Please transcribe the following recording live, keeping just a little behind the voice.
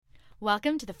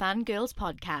Welcome to the Fangirls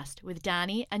podcast with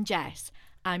Danny and Jess.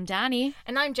 I'm Danny.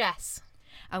 And I'm Jess.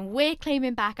 And we're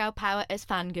claiming back our power as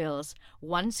fangirls,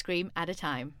 one scream at a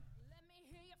time. Let me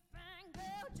hear you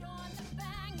fangirl, join the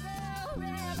fangirl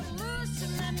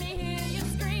revolution. Let me hear you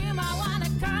scream, I want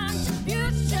a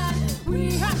contribution.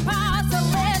 We have power, so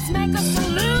let's make a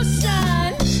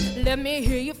solution. Let me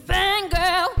hear you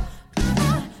fangirl.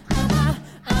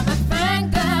 I'm a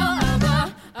fangirl.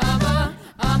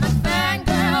 I'm a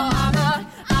fangirl.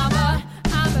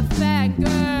 I'm a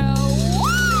fangirl. Woo!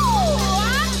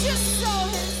 I'm just so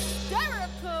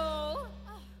hysterical.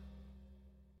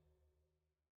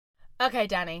 Okay,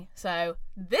 Danny, so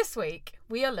this week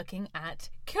we are looking at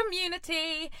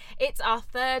Community. It's our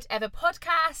third ever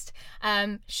podcast.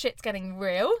 Shit's getting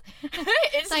real.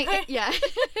 It's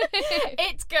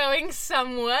going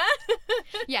somewhere.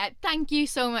 Yeah, thank you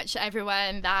so much to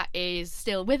everyone that is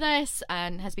still with us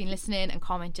and has been listening and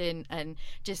commenting and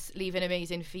just leaving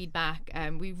amazing feedback.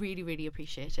 We really, really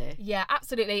appreciate it. Yeah,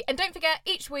 absolutely. And don't forget,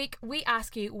 each week we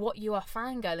ask you what you are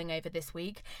fangirling over this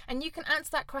week, and you can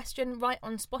answer that question right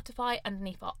on Spotify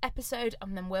underneath our episode,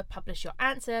 and then we'll publish your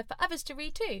answer for others to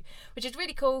read too, which is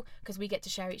really cool because we get to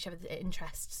share each other's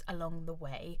interests along the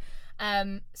way.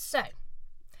 So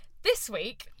this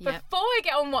week, before I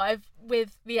get on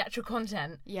with the actual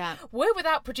content, we're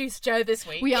without producer Joe this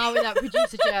week. We are without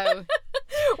producer Joe.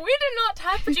 We do not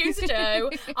have producer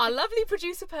Joe, our lovely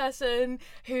producer person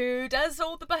who does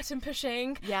all the button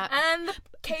pushing. Yeah. And the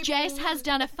cable. Jess has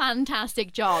done a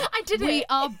fantastic job. I did it. We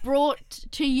are brought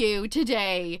to you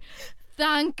today.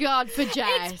 Thank God for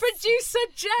Jess. It's producer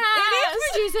Jess. It is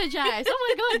producer Jess. Oh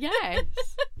my God, yes.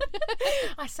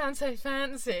 I sound so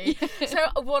fancy. Yeah.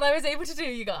 So what I was able to do,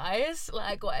 you guys,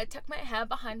 I tucked my hair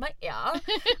behind my ear.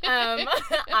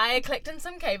 I clicked on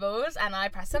some cables and I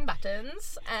pressed some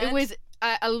buttons. And it was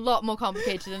a lot more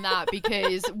complicated than that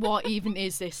because what even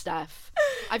is this stuff?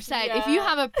 I've said, if you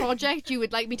have a project you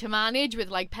would like me to manage with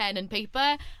pen and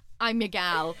paper, I'm your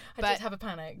gal. I just have a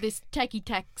panic. This techie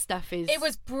tech stuff is... It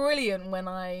was brilliant when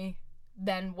I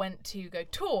then went to go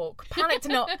talk, panicked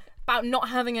about not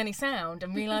having any sound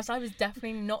and realised I was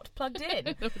definitely not plugged in.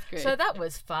 That was great. So that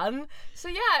was fun. So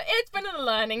yeah, it's been a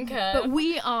learning curve. But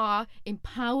we are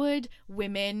empowered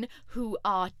women who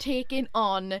are taking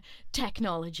on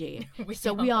technology.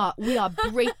 We are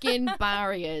breaking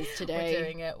barriers today. We're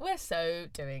doing it. We're so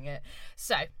doing it.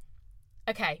 So...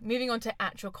 Okay, moving on to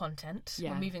actual content.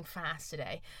 Yeah. We're moving fast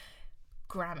today.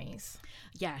 Grammys.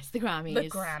 Yes, the Grammys. The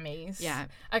Grammys. Yeah.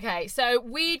 Okay, so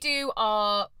we do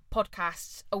our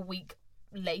podcasts a week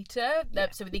later,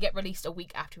 so they get released a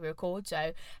week after we record,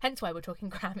 so hence why we're talking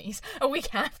Grammys a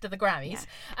week after the Grammys.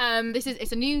 Yeah.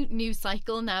 It's a new news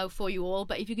cycle now for you all,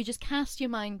 but if you could just cast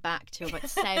your mind back to about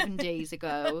 7 days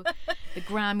ago, the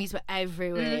Grammys were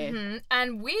everywhere. Mm-hmm.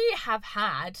 And we have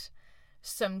had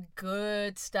some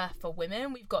good stuff for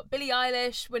women. We've got Billie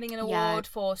Eilish winning an award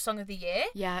for Song of the Year.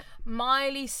 Yeah.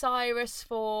 Miley Cyrus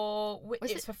for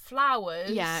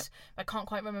Flowers. Yeah. I can't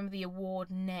quite remember the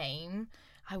award name.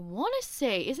 I want to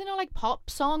say, isn't it pop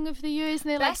song of the year? Isn't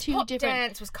there Best two pop different?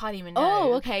 Dance was Kylie Minogue.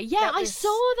 Oh, okay. Yeah, I saw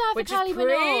that for Kylie Minogue. Which is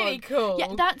really cool.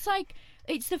 Yeah, that's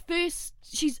it's the first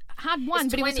she's had one,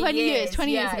 but it was 20 years.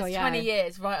 20 years ago, 20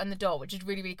 years, right on the dot, which is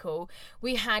really, really cool.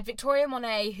 We had Victoria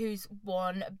Monet, who's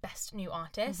won Best New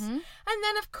Artist. Mm-hmm. And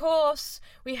then, of course,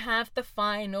 we have the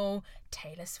final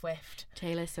Taylor Swift.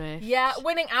 Yeah,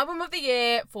 winning Album of the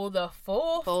Year for the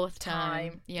fourth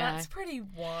time. Yeah. That's pretty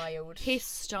wild.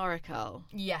 Historical.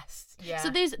 Yes, yeah. So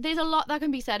there's a lot that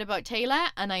can be said about Taylor,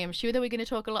 and I am sure that we're going to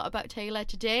talk a lot about Taylor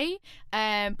today.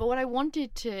 But what I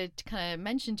wanted to kind of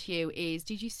mention to you is,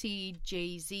 did you see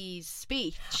Jay-Z's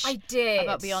speech? I did.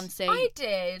 About Beyonce. I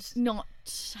did. Not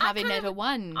having never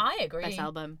won. I agree. Best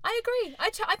album. I agree.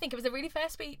 I think it was a really fair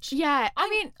speech. Yeah.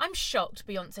 I'm shocked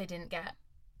Beyonce didn't get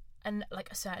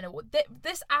a certain award.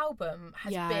 This album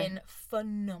has been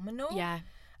phenomenal. Yeah.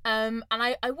 And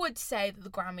I would say that the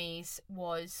Grammys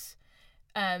was,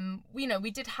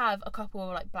 we did have a couple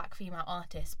of black female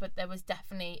artists, but it was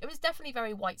definitely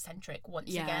very white centric once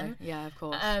again. Yeah, of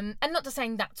course. And not to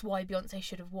saying that's why Beyonce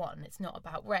should have won. It's not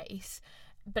about race,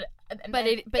 but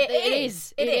it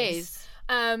is. It is.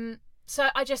 So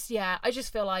I just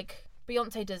feel like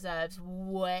Beyonce deserves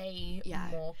way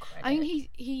more credit. I mean,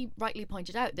 he rightly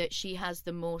pointed out that she has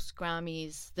the most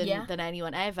Grammys than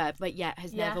anyone ever, but yet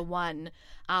has never won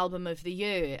Album of the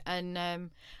Year. And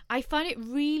I find it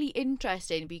really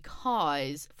interesting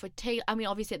because for Taylor, I mean,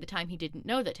 obviously at the time he didn't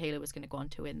know that Taylor was going to go on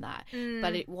to win that,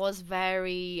 but it was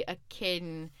very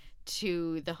akin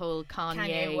to the whole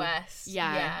Kanye West.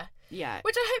 Yeah. Yeah.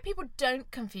 Which I hope people don't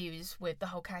confuse with the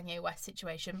whole Kanye West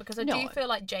situation, because I do feel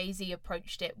like Jay-Z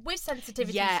approached it with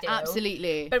sensitivity still.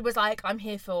 Absolutely. But it was like, I'm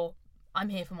here for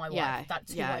my wife.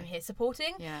 That's who I'm here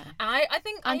supporting. Yeah. And I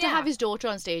think... And to have his daughter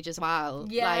on stage as well.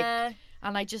 Yeah. Like,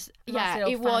 and I just,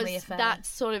 it was,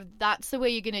 that's the way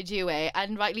you're going to do it.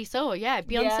 And rightly so,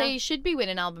 Beyonce should be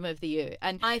winning Album of the Year.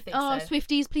 And I think so.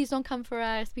 Swifties, please don't come for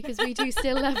us, because we do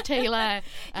still love Taylor.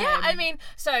 I mean,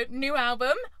 so new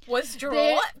album was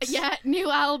dropped.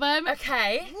 New album.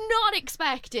 Okay. Not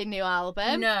expecting new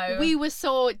album. No. We were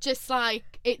so just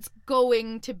like, it's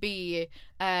going to be...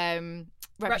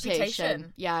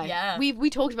 Reputation. Yeah.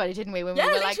 We talked about it, didn't we? When we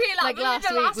were like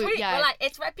last week. We're like,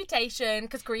 it's Reputation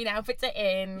because green outfits are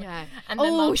in. Yeah. And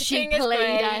the she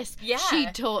played us. Yeah. She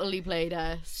totally played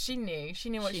us. She knew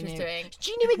what she was doing.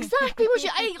 She knew exactly what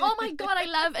oh my God, I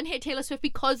love and hate Taylor Swift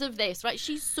because of this, right?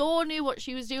 She so knew what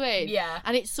she was doing. Yeah.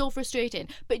 And it's so frustrating.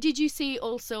 But did you see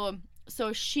also...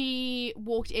 So she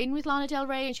walked in with Lana Del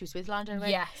Rey, and she was with Lana Del Rey.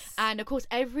 Yes. And of course,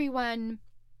 everyone...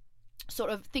 sort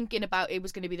of thinking about it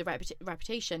was going to be the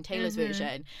Reputation, Taylor's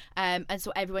version, and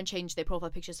so everyone changed their profile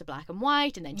pictures to black and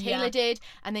white, and then Taylor did,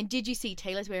 and then did you see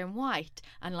Taylor's wearing white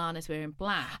and Lana's wearing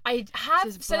black? I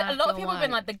have, so a lot of people have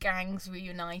been like the gangs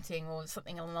reuniting or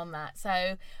something along that,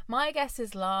 so my guess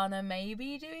is Lana may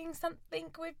be doing something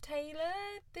with Taylor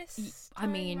this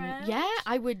time round.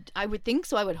 I would think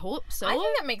so. I would hope so. I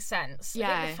think that makes sense. I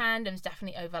think the fandoms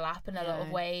definitely overlap in a lot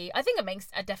of way. I think it makes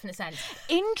a definite sense.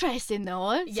 Interesting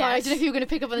though. Yes. Sorry, I don't know if you were going to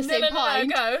pick up on the same point.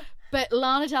 No, go. But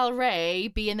Lana Del Rey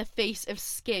being the face of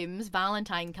Skims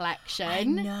Valentine collection. I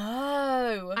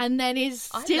know. And then is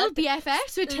still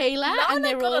BFFs with Taylor. Lana and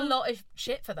they're got all... a lot of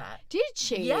shit for that. Did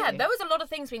she? Yeah, there was a lot of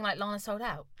things being like, Lana sold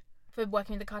out for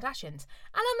working with the Kardashians.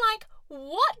 And I'm like,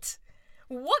 what?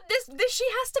 This she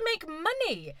has to make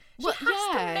money. She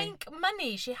has to make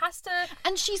money. She has to,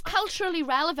 and she's culturally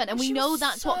relevant, and we know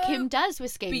that's what Kim does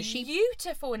with Skims.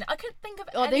 Beautiful, and I couldn't think of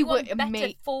anyone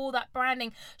better for that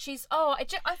branding. She's I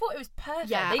thought it was perfect.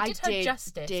 Yeah, they did her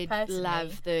justice. Did personally.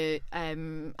 love the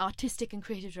artistic and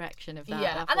creative direction of that.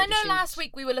 Yeah, and I know last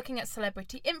week we were looking at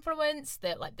celebrity influence,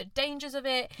 the dangers of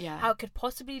it, how it could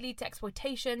possibly lead to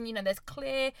exploitation. You know, there's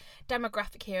clear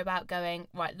demographic here about going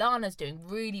right. Lana's doing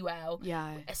really well. Yeah.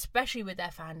 Especially with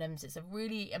their fandoms, it's a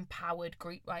really empowered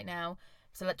group right now,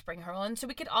 so let's bring her on. So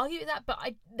we could argue that, but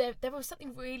there was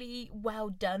something really well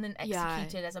done and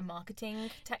executed as a marketing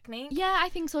technique. Yeah, I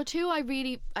think so too. I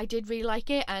did really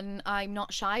like it, and I'm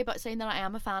not shy about saying that I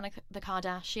am a fan of the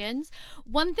Kardashians.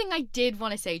 One thing I did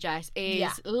want to say, Jess,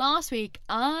 is last week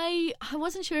I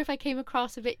wasn't sure if I came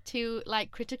across a bit too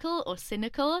critical or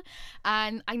cynical,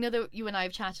 and I know that you and I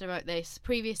have chatted about this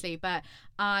previously, but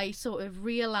I sort of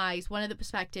realised one of the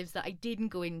perspectives that I didn't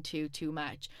go into too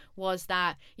much was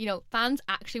that, fans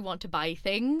actually want to buy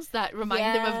things that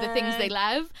remind them of the things they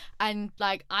love. And,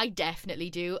 I definitely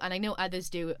do. And I know others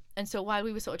do. And so while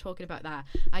we were sort of talking about that,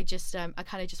 I just, I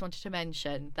kind of just wanted to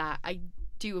mention that I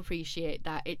do appreciate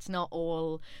that it's not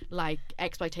all,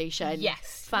 exploitation.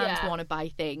 Yes. Fans want to buy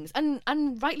things. And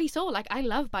rightly so. I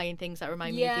love buying things that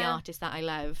remind me of the artist that I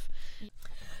love.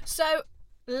 So...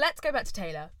 let's go back to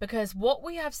Taylor, because what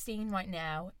we have seen right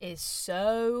now is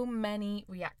so many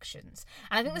reactions.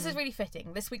 And I think this is really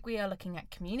fitting. This week we are looking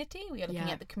at community. We are looking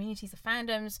at the communities of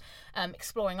fandoms,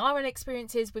 exploring our own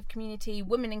experiences with community,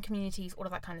 women in communities, all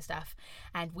of that kind of stuff.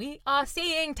 And we are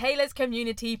seeing Taylor's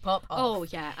community pop off. Oh,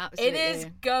 yeah, absolutely. It is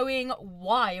going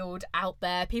wild out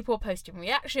there. People are posting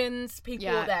reactions. People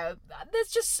are there.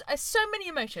 There's just so many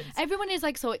emotions. Everyone is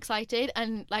so excited,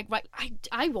 and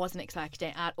I wasn't expecting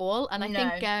it at all. And I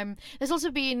think there's also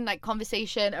been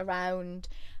conversation around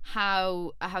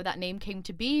how that name came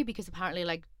to be, because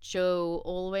apparently Joe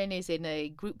Alwyn is in a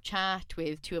group chat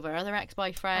with two of her other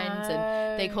ex-boyfriends,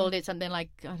 and they called it something I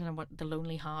don't know what, the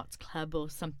Lonely Hearts Club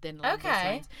or something like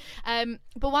that.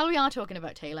 But while we are talking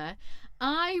about Taylor,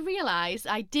 I realised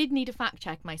I did need to fact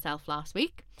check myself last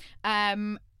week.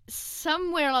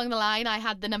 Somewhere along the line I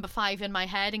had the number 5 in my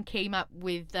head and came up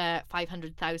with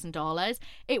 $500,000.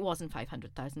 It wasn't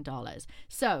 $500,000.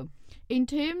 So in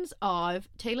terms of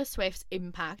Taylor Swift's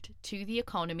impact to the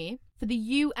economy, for the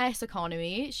US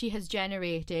economy, she has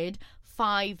generated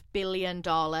 $5 billion.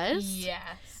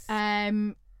 Yes.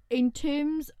 In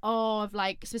terms of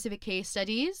specific case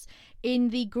studies,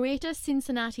 in the greater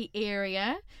Cincinnati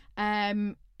area,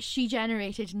 she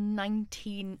generated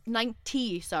 $90 million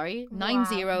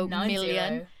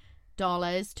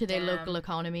to their local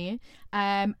economy.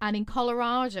 And in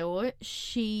Colorado,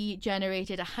 she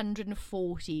generated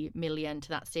 $140 million to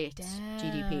that state's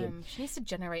GDP. She needs to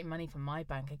generate money from my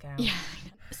bank account. Yeah.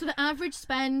 So the average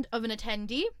spend of an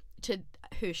attendee to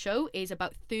per show is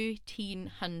about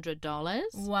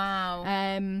 $1,300. Wow.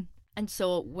 And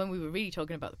so when we were really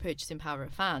talking about the purchasing power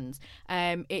of fans,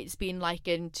 it's been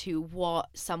likened to what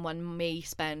someone may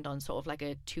spend on sort of like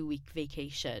a 2-week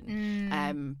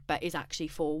vacation, but is actually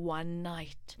for one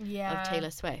night of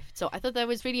Taylor Swift. So I thought that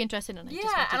was really interesting. And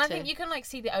I think you can like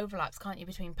see the overlaps, can't you,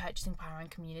 between purchasing power and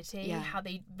community, how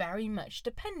they very much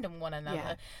depend on one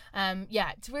another.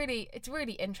 It's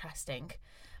really interesting.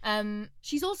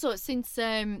 She's also since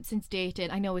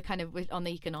dating, I know we're kind of on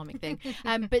the economic thing,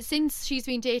 but since she's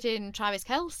been dating Travis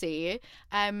Kelce,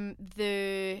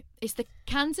 it's the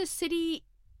Kansas City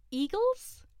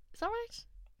Eagles, is that right?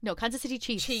 No, Kansas City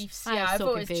Chiefs. I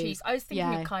thought it was Chiefs. I was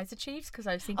thinking of Kaiser Chiefs because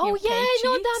I was thinking of Chiefs.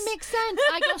 That makes sense.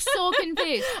 I got so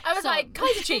confused. I was like,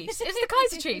 Kaiser Chiefs. It's the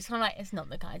Kaiser Chiefs. And I'm like, it's not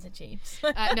the Kaiser Chiefs.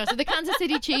 No, so the Kansas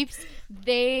City Chiefs,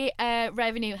 their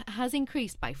revenue has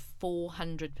increased by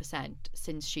 400%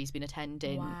 since she's been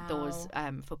attending those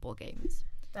football games.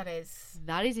 That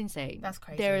is insane. That's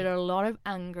crazy. There are a lot of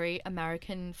angry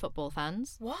American football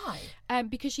fans. Why?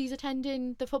 Because she's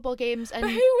attending the football games. And but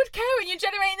who would care when you're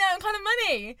generating that kind of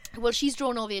money? Well, she's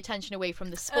drawn all the attention away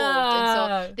from the sport.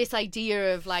 And so this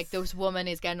idea of like this woman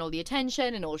is getting all the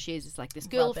attention and all she is like this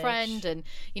girlfriend. And,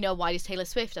 why does Taylor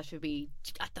Swift have to be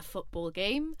at the football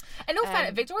game? And all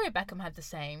fact, Victoria Beckham had the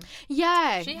same.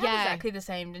 Yeah. She had exactly the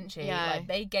same, didn't she? Yeah. Like,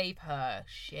 they gave her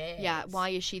shit. Yeah.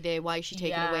 Why is she there? Why is she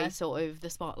taking away sort of the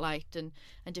spotlight and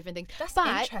different things? That's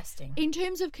interesting. In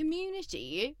terms of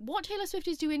community, what Taylor Swift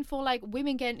is doing for like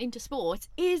women getting into sports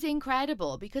is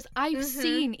incredible, because I've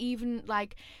seen even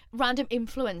like random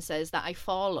influencers that I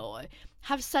follow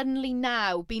have suddenly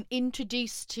now been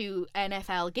introduced to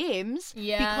NFL games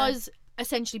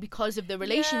because of the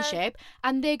relationship,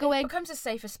 and they're going, it becomes a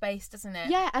safer space, doesn't it?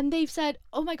 Yeah, and they've said,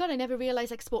 oh my god, I never realised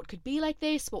like sport could be like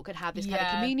this, sport could have this kind of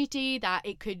community, that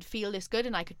it could feel this good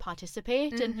and I could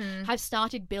participate, and have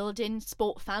started building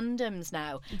sport fandoms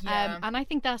now. And I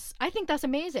think that's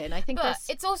amazing. But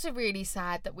it's also really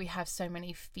sad that we have so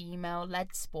many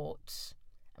female-led sports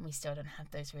and we still don't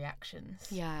have those reactions.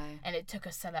 Yeah. And it took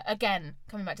again,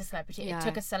 coming back to celebrity, it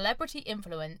took a celebrity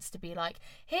influence to be like,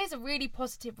 here's a really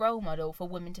positive role model for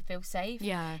women to feel safe.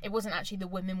 Yeah. It wasn't actually the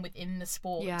women within the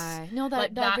sport. Yeah. No,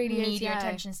 that really is, media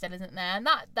attention still isn't there. And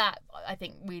that I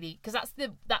think really, because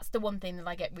that's the one thing that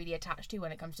I get really attached to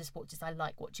when it comes to sports, is I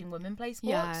like watching women play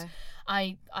sports. Yeah.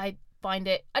 I find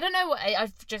it, I don't know what,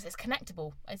 it's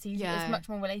connectable. It's easy. It's much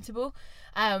more relatable.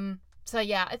 So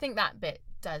yeah, I think that bit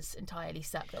does entirely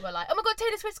suck, that we're like, oh my god,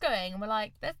 Taylor Swift's going, and we're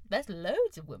like, there's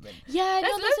loads of women. Yeah,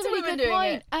 there's that's a really good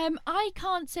point. It. I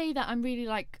can't say that I'm really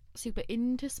like super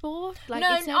into sport. Like,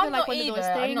 no, it's never I'm like not one either. of those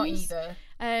things. I'm not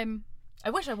either. I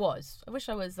wish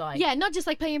I was like, yeah, not just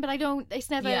like playing, but I don't.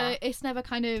 It's never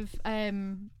kind of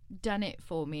done it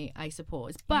for me, I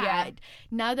suppose. But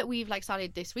now that we've like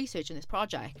started this research and this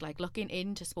project, like looking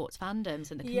into sports fandoms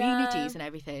and the communities and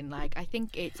everything, like I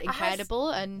think it's incredible.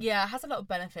 And it has a lot of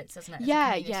benefits, doesn't it?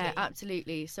 Yeah,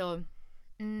 absolutely. So,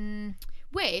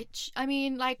 which I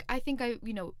mean, like I think I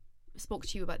spoke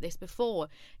to you about this before,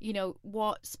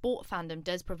 what sport fandom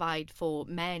does provide for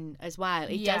men as well.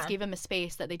 It does give them a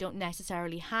space that they don't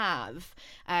necessarily have,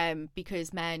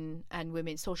 because men and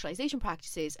women's socialization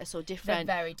practices are so different,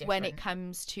 very different when it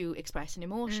comes to expressing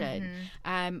emotion.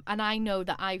 And I know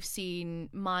that I've seen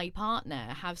my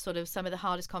partner have sort of some of the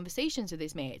hardest conversations with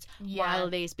his mates while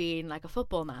there's been like a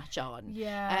football match on.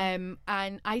 And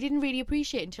I didn't really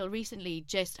appreciate until recently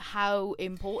just how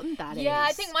important that is.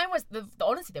 I think mine was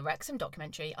honestly the Wrexham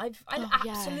documentary. I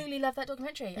absolutely love that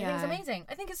documentary. I think it's amazing.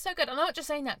 I think it's so good. I'm not just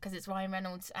saying that because it's Ryan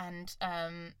Reynolds and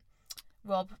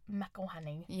Rob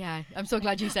McElhenney. Yeah, I'm so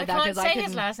glad you said that, because I can't say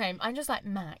his last name. I'm just like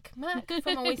Mac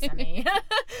from Always Sunny.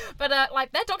 But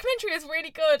like their documentary is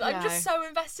really good. I'm just so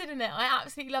invested in it. I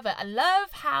absolutely love it. I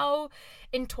love how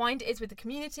entwined it is with the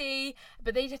community.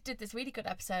 But they just did this really good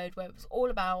episode where it was all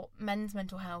about men's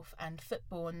mental health and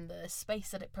football and the space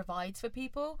that it provides for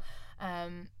people.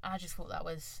 I just thought it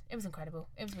was incredible.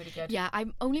 It was really good. Yeah,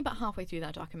 I'm only about halfway through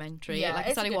that documentary. Yeah, like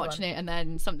I started watching it and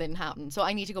then something happened, so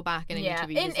I need to go back and I need to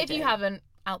revisit it. If you haven't,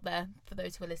 out there, for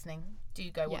those who are listening, do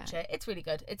go watch it. It's really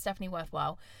good. It's definitely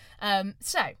worthwhile.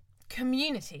 So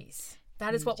communities.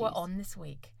 That is what we're on this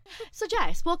week. So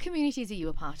Jess, what communities are you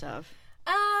a part of?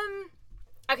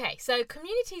 Okay, so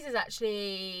communities is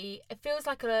actually, it feels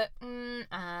like a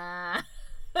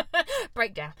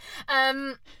breakdown.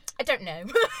 I don't know.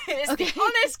 It's the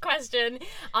honest question.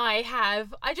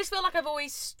 I just feel like I've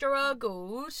always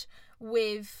struggled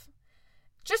with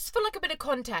just for like a bit of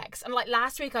context, and like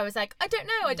last week I was like, I don't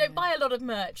know, I don't buy a lot of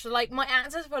merch. Like my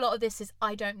answers for a lot of this is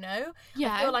I don't know.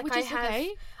 Yeah, I feel like which is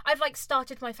okay. I've like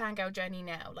started my fangirl journey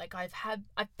now. Like I've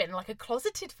been like a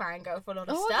closeted fangirl for a lot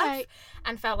of stuff, okay.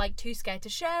 and felt like too scared to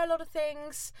share a lot of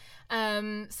things.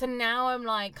 So now I'm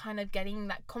like kind of getting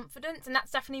that confidence, and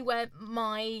that's definitely where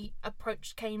my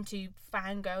approach came to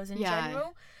fangirls in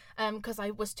general. Because I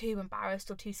was too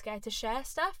embarrassed or too scared to share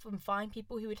stuff and find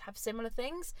people who would have similar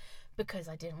things, because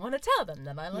I didn't want to tell them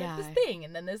that I like this thing,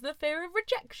 and then there's the fear of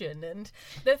rejection and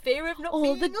the fear of not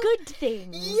all being the good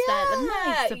things that are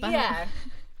nice about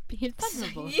being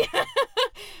vulnerable. Yeah.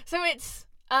 So it's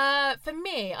for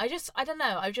me, I don't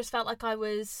know, I just felt like I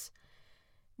was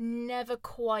never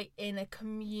quite in a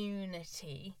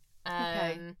community.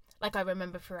 Like I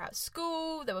remember throughout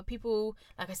school there were people,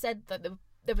 like I said, that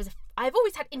I've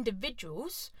always had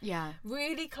individuals,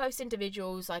 really close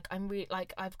individuals. Like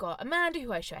I've got Amanda,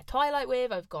 who I share Twilight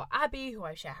with. I've got Abby, who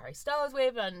I share Harry Styles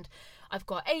with, and I've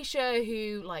got Aisha,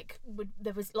 who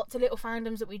there was lots of little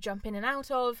fandoms that we jump in and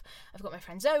out of. I've got my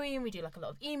friend Zoe, and we do like a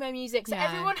lot of emo music. So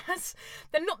everyone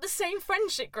they're not the same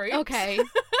friendship groups. Okay.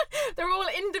 They're all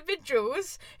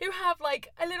individuals who have like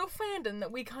a little fandom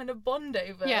that we kind of bond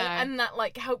over, and that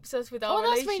like helps us with our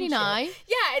relationship. That's really nice.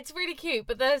 Yeah, it's really cute,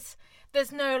 but there's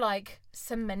no like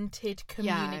cemented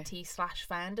community /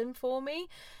 fandom for me.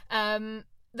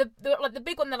 The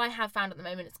big one that I have found at the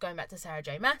moment is going back to Sarah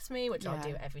J. Maas Me, which I'll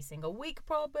do every single week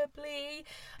probably.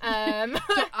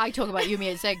 I talk about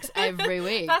Yumi at 6 every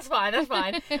week. That's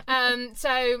fine.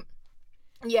 So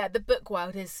yeah, the book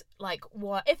world is like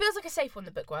what it feels like a safe one,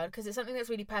 the book world, because it's something that's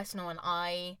really personal, and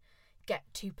I get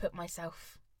to put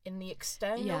myself in the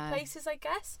external places, I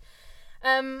guess.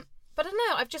 But I don't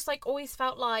know, I've just like always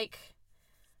felt like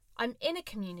I'm in a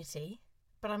community,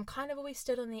 but I'm kind of always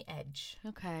stood on the edge.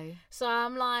 Okay. So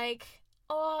I'm like,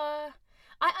 I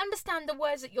understand the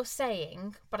words that you're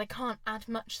saying, but I can't add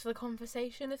much to the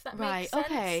conversation, if that makes sense. Right,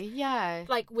 okay, yeah.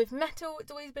 Like with metal,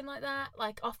 it's always been like that.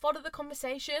 Like, I'll follow the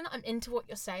conversation, I'm into what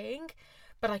you're saying,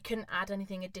 but I couldn't add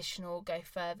anything additional, go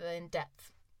further in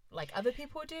depth like other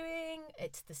people are doing.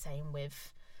 It's the same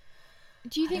with...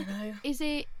 Do you think... Is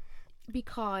it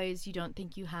because you don't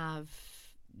think you have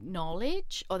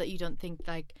knowledge, or that you don't think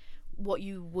like what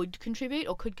you would contribute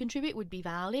or could contribute would be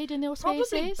valid in those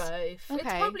spaces? Probably both. It's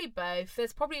probably both.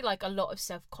 There's probably like a lot of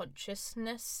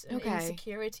self-consciousness and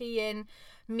insecurity in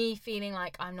me feeling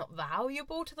like I'm not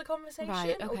valuable to the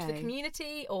conversation or to the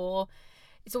community, or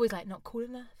it's always like not cool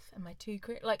enough. Am I too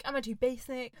am I too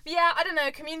basic? But yeah, I don't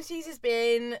know. Communities has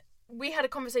been... We had a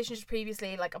conversation just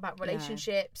previously like about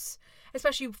relationships,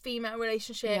 especially female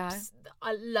relationships.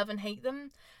 I love and hate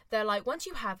them. They're like, once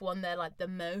you have one, they're like the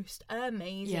most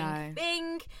amazing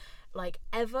thing like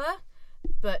ever,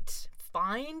 but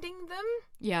finding them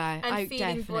and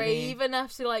feeling brave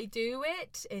enough to like do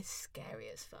it is scary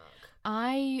as fuck.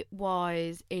 I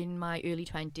was in my early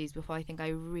 20s before I think I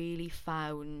really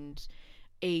found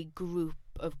a group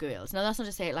of girls. Now that's not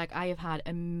to say like I have had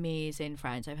amazing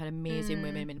friends. I've had amazing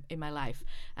women in my life.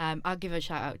 I'll give a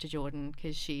shout out to Jordan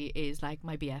because she is like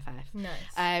my BFF.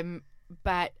 Nice.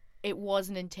 But it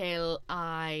wasn't until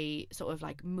I sort of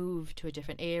like moved to a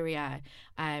different area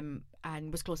and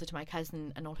was closer to my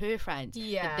cousin and all her friends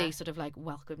that they sort of like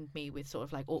welcomed me with sort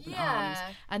of like open arms.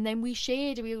 And then we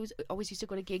always used to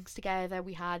go to gigs together.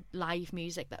 We had live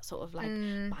music that sort of like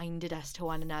binded us to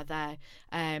one another.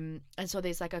 And so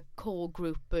there's like a core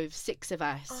group of 6 of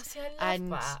us. Oh, see, I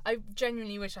love that. I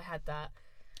genuinely wish I had that.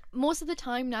 Most of the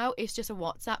time now it's just a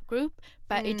WhatsApp group,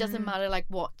 but it doesn't matter like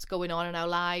what's going on in our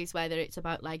lives, whether it's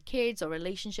about like kids or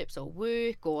relationships or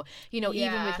work or, you know,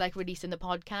 even with like releasing the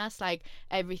podcast, like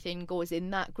everything goes in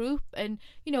that group. And,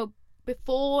 you know,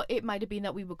 before it might have been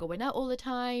that we were going out all the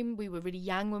time. We were really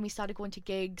young when we started going to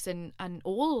gigs, and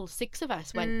all 6 of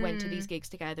us went to these gigs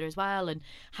together as well, and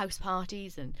house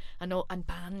parties and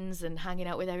bands and hanging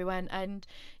out with everyone. And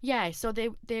so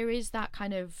there is that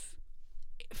kind of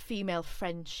female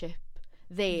friendship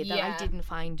there that I didn't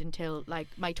find until like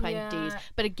my 20s.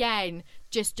 But again,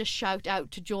 just a shout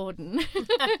out to Jordan.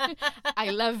 I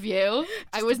love you.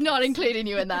 I was not including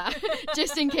you in that,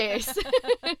 just in case.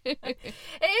 It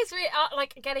is really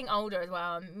like getting older as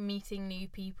well, meeting new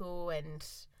people, and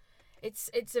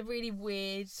it's a really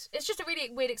weird, it's just a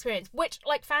really weird experience, which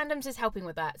like Fandoms is helping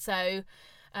with that. So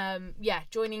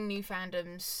joining new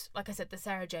fandoms, like I said, the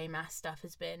Sarah J. Maas stuff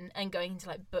has been, and going into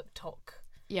like book talk,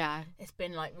 it's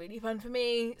been like really fun for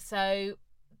me, so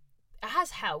it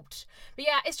has helped. But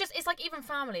it's like even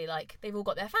family, like they've all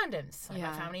got their fandoms. Like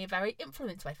my family are very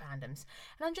influenced by fandoms,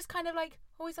 and I'm just kind of like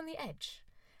always on the edge.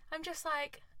 I'm just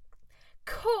like,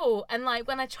 cool. And like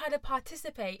when I try to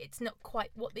participate, it's not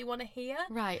quite what they want to hear.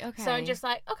 Right, okay. So I'm just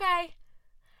like, okay,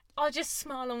 I'll just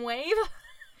smile and wave.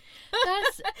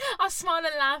 I'll smile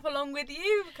and laugh along with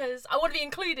you because I want to be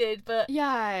included, but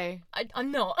yeah,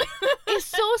 I'm not. It's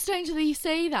so strange that you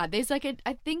say that. There's like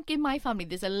I think in my family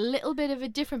there's a little bit of a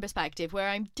different perspective where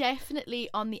I'm definitely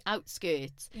on the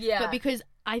outskirts. Yeah. But because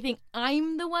I think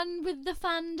I'm the one with the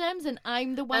fandoms and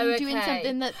I'm the one doing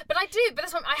something that. But I do. But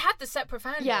that's why I have the separate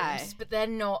fandoms. Yeah. But they're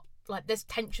not. Like there's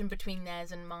tension between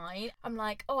theirs and mine. I'm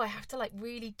like, I have to like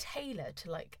really tailor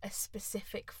to like a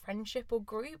specific friendship or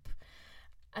group.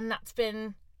 And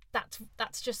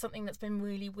that's just something that's been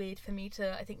really weird for me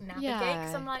to, I think, navigate.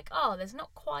 Because I'm like, there's not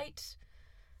quite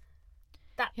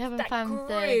that group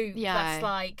that's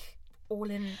like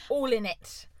all in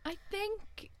it. I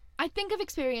think I've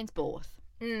experienced both.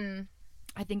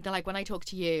 I think that like when I talk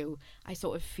to you, I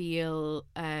sort of feel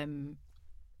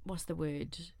what's the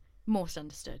word? Most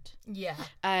understood. Yeah.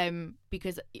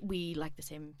 Because we like the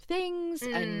same things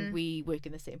and we work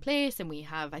in the same place and we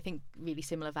have, I think, really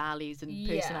similar values and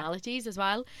personalities as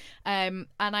well. And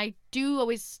I do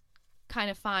always kind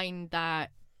of find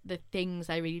that the things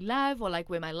I really love or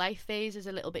like where my life phase is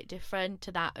a little bit different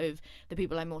to that of the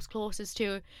people I'm most closest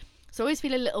to. So I always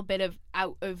feel a little bit of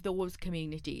out of those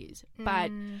communities.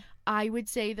 But I would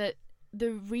say that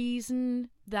the reason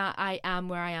that I am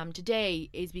where I am today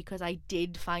is because I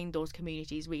did find those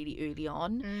communities really early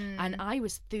on. And I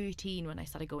was 13 when I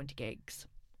started going to gigs,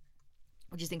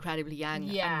 which is incredibly young.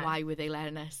 Yeah. And why were they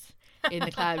letting us in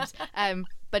the clubs?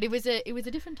 But it was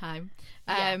a different time.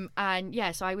 And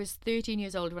yeah, so I was 13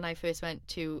 years old when I first went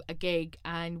to a gig,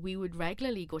 and we would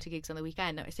regularly go to gigs on the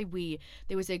weekend. Now, I say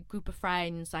there was a group of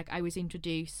friends. Like I was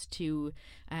introduced to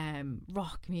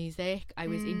rock music. I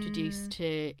was introduced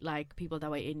to like people that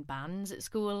were in bands at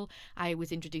school. I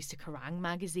was introduced to Kerrang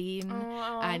magazine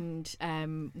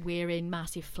and wearing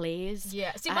massive flares.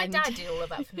 Yeah, see, my dad did all of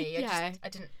that for me. I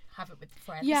didn't have it with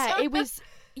friends. Yeah, it was.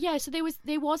 Yeah, so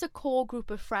there was a core group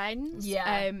of friends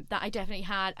that I definitely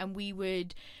had, and we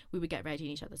would get ready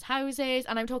in each other's houses,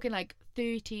 and I'm talking like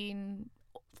 13,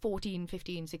 14,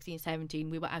 15, 16, 17,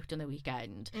 we were out on the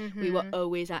weekend. We were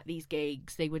always at these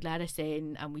gigs. They would let us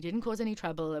in and we didn't cause any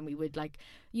trouble, and we would like,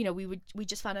 we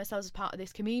just found ourselves as part of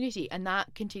this community, and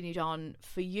that continued on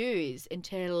for years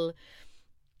until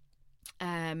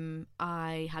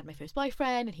I had my first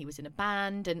boyfriend, and he was in a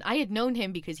band, and I had known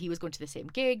him because he was going to the same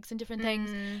gigs and different things,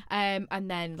 and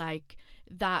then like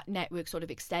that network sort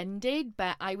of extended.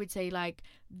 But I would say like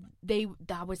they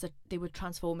were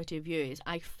transformative years.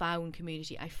 I found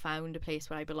community. I found a place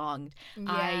where I belonged.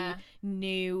 I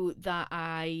knew that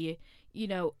I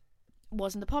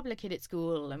wasn't the popular kid at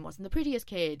school, and wasn't the prettiest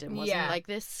kid, and wasn't like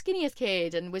the skinniest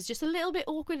kid, and was just a little bit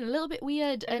awkward and a little bit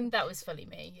weird, and that was fully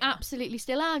me. Absolutely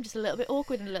still am, just a little bit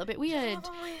awkward and a little bit weird.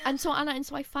 And so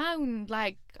I found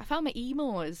my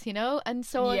emos, and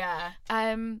so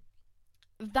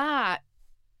that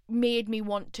made me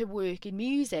want to work in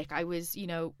music. I was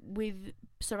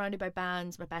surrounded by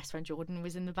bands. My best friend Jordan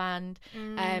was in the band,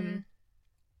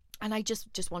 and I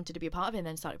just wanted to be a part of it, and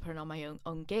then started putting on my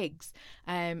own gigs.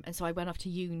 And so I went off to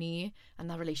uni, and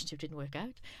that relationship didn't work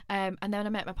out. And then I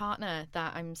met my partner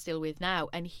that I'm still with now,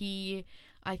 and he,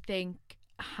 I think,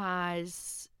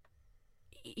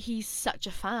 he's such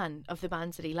a fan of the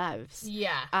bands that he loves.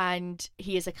 Yeah. And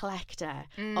he is a collector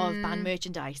of band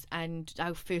merchandise, and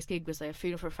our first gig was like a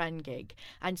funeral for a friend gig.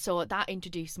 And so that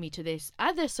introduced me to this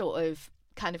other sort of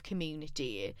kind of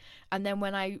community. And then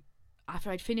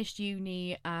after I'd finished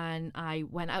uni and I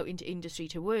went out into industry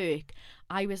to work,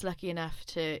 I was lucky enough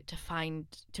to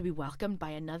be welcomed by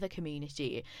another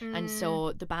community. And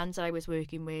so the bands that I was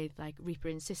working with, like Reaper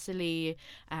in Sicily,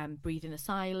 Breathe in the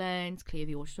Silence, Clear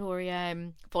the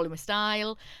Auditorium, Follow My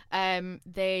Style,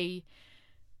 they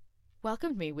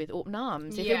welcomed me with open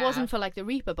arms. If it wasn't for like the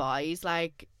Reaper boys,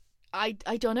 like I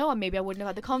don't know, maybe I wouldn't have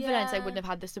had the confidence, I wouldn't have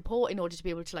had the support in order to be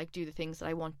able to like do the things that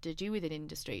I wanted to do within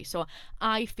industry. So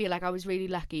I feel like I was really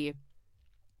lucky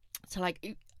to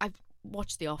like, I've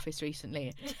watched The Office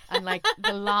recently, and like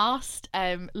the last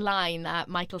line that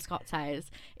Michael Scott says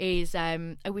is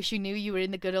I wish you knew you were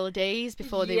in the good old days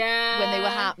before when they were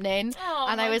happening.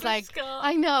 And I was like, Scott.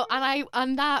 I know,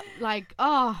 and that like,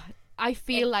 I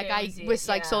feel like I was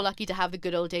like so lucky to have the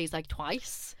good old days like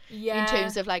twice. In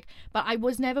terms of like, but I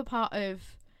was never part of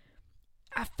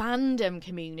a fandom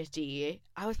community.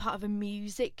 I was part of a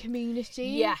music community.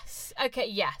 Yes. Okay.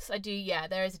 Yes, I do. Yeah,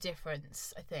 there is a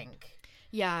difference, I think.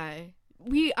 Yeah.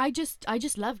 I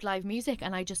just loved live music,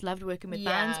 and I just loved working with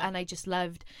bands, and I just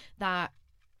loved that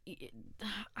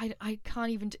I can't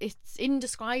even, it's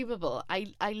indescribable.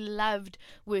 I loved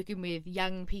working with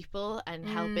young people and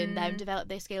helping them develop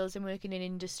their skills and working in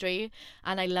industry,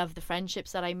 and I love the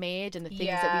friendships that I made and the things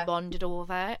that we bonded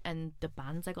over and the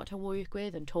bands I got to work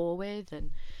with and tour with,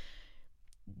 and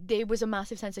there was a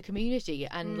massive sense of community,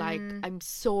 and like I'm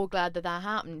so glad that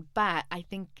happened. But I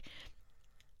think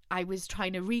I was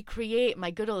trying to recreate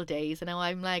my good old days, and now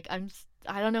I'm like,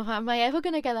 I don't know, how am I ever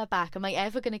going to get that back? Am I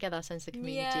ever going to get that sense of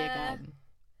community again?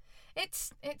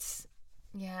 It's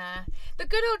the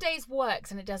good old days works,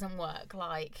 and it doesn't work,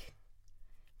 like,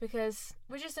 because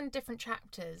we're just in different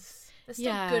chapters. There's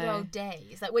still good old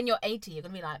days. Like when you're 80, you're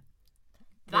going to be like,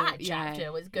 that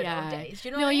chapter was good old days. Do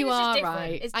you know what I mean? You it's are just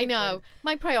right. It's I know.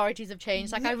 My priorities have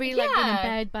changed. Like I really like being in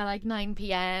bed by like 9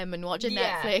 p.m. and watching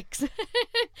Netflix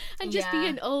and just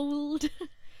being old.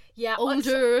 Yeah.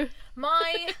 Older.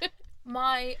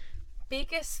 My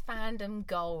biggest fandom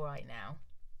goal right now,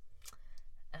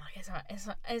 and I guess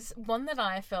it's one that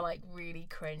I feel like really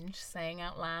cringe saying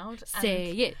out loud. Say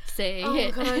it.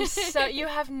 Oh God, you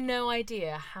have no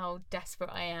idea how desperate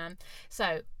I am.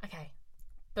 So, okay,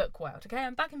 book world. Okay,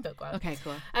 I'm back in book world. Okay,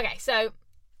 cool. Okay, so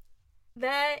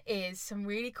there is some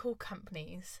really cool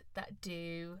companies that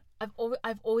do.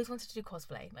 I've always wanted to do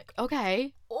cosplay. Like,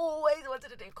 okay, always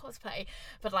wanted to do cosplay,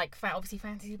 but like obviously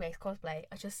fantasy based cosplay.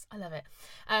 I love it.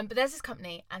 But there's this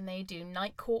company and they do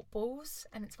night court balls,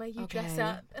 and it's where you dress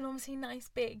up in obviously nice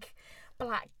big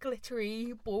black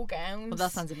glittery ball gowns. Well,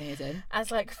 that sounds amazing. As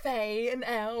like fae and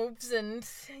elves, and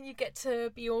you get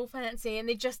to be all fancy. And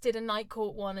they just did a night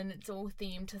court one, and it's all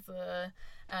themed to the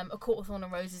A Court of Thorn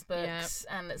and Roses books,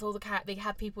 and it's all they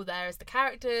have people there as the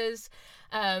characters.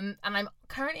 And I'm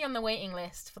currently on the waiting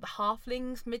list for the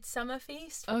Halflings Midsummer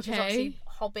Feast, which is obviously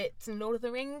Hobbits and Lord of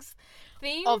the Rings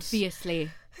themed.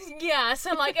 Obviously. Yeah,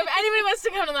 so like if anybody wants to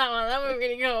come to that one, that would be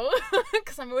really cool,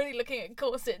 because I'm already looking at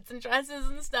corsets and dresses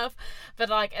and stuff. But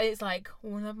like it's like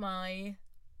one of my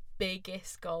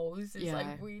biggest goals is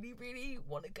like really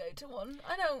want to go to one.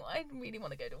 I really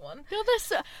want to go to one. No,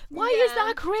 why is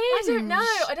that cringe?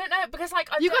 I don't know, because like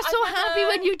you got so happy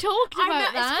when you talked about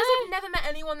that. It's because I've never met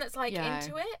anyone that's like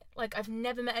into it. Like I've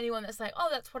never met anyone that's like, oh,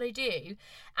 that's what I do.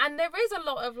 And there is a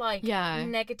lot of like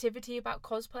negativity about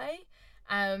cosplay,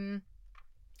 and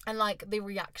like the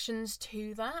reactions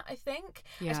to that, I think,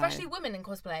 especially women in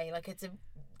cosplay, like it's a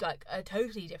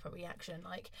totally different reaction,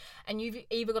 like, and you've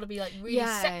either got to be like really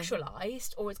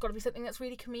sexualized, or it's got to be something that's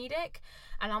really comedic,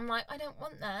 and I'm like, I don't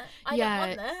want that. I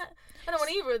don't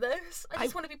want either of those. I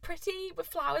just want to be pretty with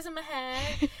flowers in my hair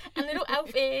and little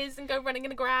elf ears and go running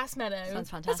in a grass meadow. Sounds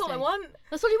fantastic. That's all I want.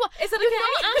 That's what you want. Is that okay? You're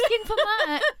not asking for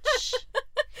much.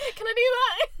 Can I do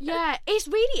that? Yeah, it's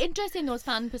really interesting, those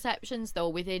fan perceptions though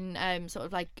within sort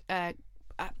of like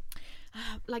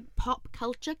pop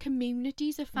culture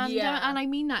communities of fandom, and I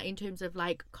mean that in terms of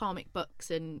like comic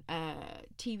books and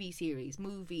TV series,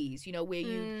 movies, you know, where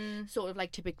you sort of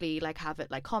like typically like have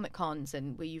it like Comic Cons,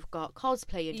 and where you've got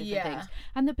cosplay and different things,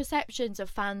 and the perceptions of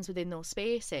fans within those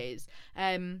spaces.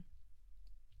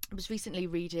 I was recently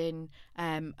reading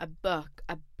a book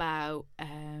about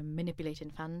manipulating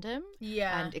fandom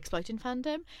and exploiting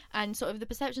fandom, and sort of the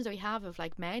perceptions that we have of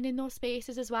like men in those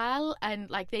spaces as well. And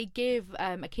like they give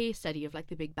a case study of like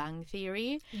the Big Bang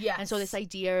Theory, and so this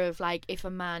idea of like if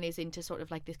a man is into sort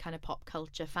of like this kind of pop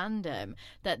culture fandom,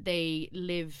 that they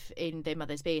live in their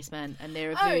mother's basement and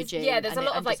they're a virgin. Yeah, there's and a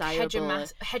lot of like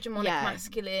hegemonic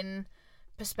masculine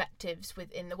perspectives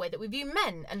within the way that we view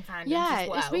men and fandoms as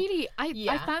well. It's really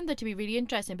I found that to be really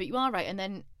interesting. But you are right. And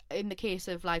then in the case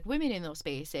of like women in those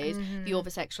spaces, the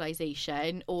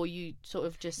over-sexualization, or you sort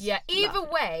of just either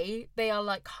way they are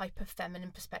like hyper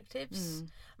feminine perspectives.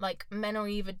 Like men are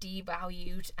either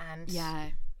devalued and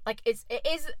like it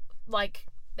is like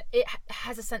it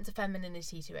has a sense of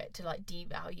femininity to it, to like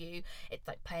devalue. It's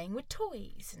like playing with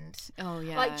toys and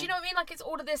like, do you know what I mean? Like it's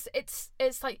all of this.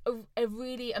 It's like a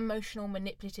really emotional,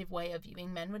 manipulative way of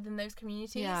viewing men within those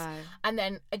communities. And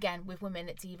then again with women,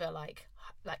 it's either like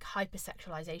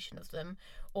hypersexualization of them,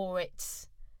 or it's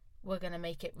we're gonna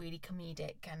make it really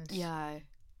comedic and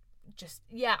just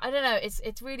I don't know.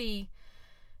 It's really.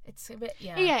 It's a bit,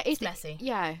 it's messy.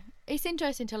 Yeah, it's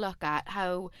interesting to look at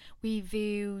how we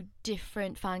view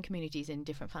different fan communities in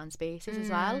different fan spaces as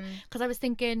well. Because I was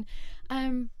thinking,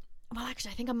 well,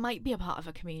 actually, I think I might be a part of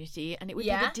a community, and it would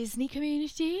be the Disney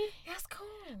community. Yeah, that's cool.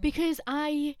 Because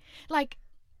I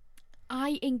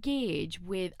engage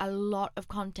with a lot of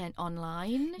content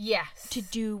online. Yes. To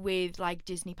do with like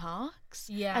Disney parks.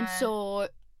 Yeah. And so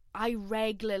I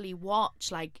regularly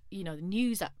watch, like, you know, the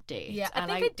news updates. Yeah, I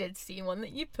think I did see one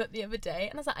that you put the other day,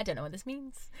 and I was like, I don't know what this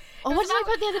means. Oh, what did I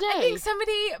put the other day? I think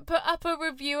somebody put up a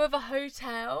review of a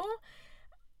hotel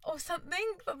or something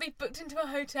that they booked into a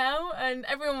hotel, and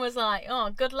everyone was like, "Oh,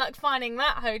 good luck finding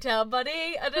that hotel,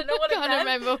 buddy." I don't know what it meant.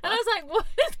 Remember. And I was like, "What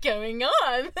is going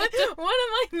on? What am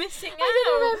I missing out?" I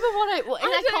don't remember and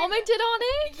I commented on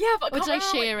it. Yeah, but or did I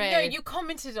share it? No, you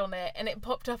commented on it, and it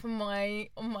popped up on my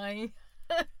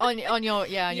on your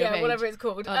page. Whatever it's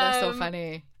called. Oh, that's so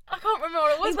funny. I can't remember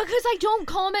what it was. Because I don't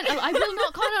comment. I will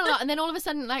not comment on a lot, and then all of a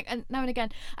sudden, like, and now and again,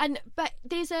 but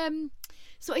there's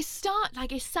So it's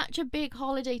such a big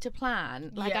holiday to plan.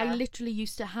 Like, I literally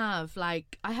used to have,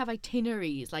 like, I have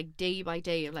itineraries, like, day by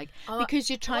day of, like, because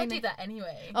you're trying to do that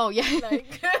anyway. Oh yeah,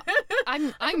 like,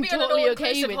 I'm totally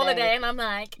okay with holiday, it. And I'm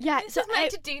like, yeah, this is my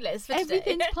to-do list for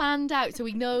everything's today. planned out, so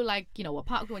we know, like, you know, what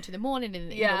park we went to in the morning,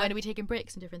 and you know, when are we taking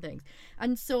breaks and different things.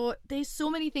 And so there's so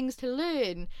many things to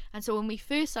learn. And so when we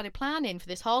first started planning for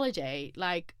this holiday,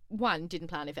 like, one, didn't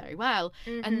plan it very well,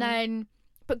 and then.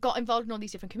 But got involved in all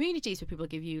these different communities where people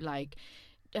give you, like,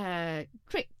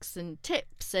 tricks and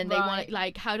tips, and they want,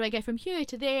 like, how do I get from here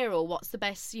to there, or what's the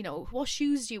best, you know, what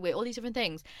shoes do you wear, all these different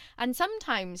things. And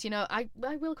sometimes, you know, I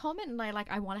will comment, and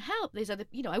I want to help. There's other,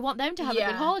 you know, I want them to have a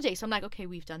good holiday, so I'm like, okay,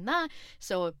 we've done that,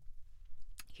 so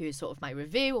here's sort of my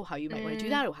review, or how you might want to do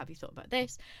that, or have you thought about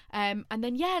this, and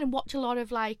then and watch a lot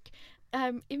of, like,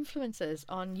 influencers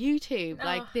on YouTube.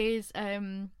 Like, there's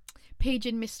Paige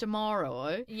and Mr.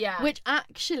 Morrow, which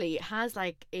actually has,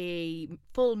 like, a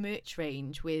full merch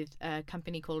range with a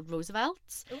company called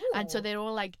Roosevelt's. Ooh. And so they're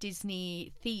all, like,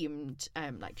 Disney themed,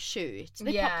 like, shirts.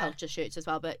 They're pop culture shirts as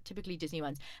well, but typically Disney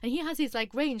ones. And he has his,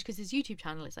 like, range because his YouTube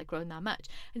channel is, like, grown that much,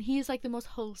 and he is, like, the most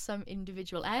wholesome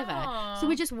individual ever. Aww. So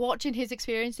we're just watching his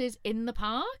experiences in the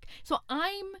park. So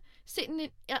I'm sitting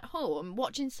at home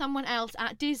watching someone else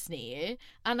at Disney,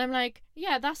 and I'm like,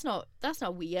 yeah, that's not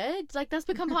weird. Like, that's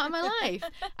become part of my life.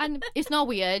 And it's not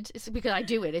weird, it's because I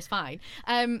do it, it's fine.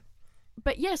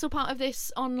 But yeah, so part of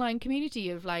this online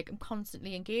community of, like, I'm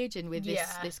constantly engaging with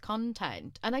this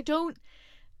content, and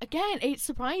again, it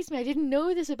surprised me. I didn't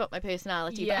know this about my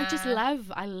personality, but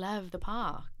I love the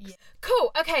park. Yeah.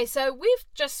 Cool. Okay, so we've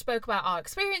just spoke about our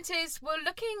experiences.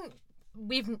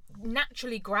 We've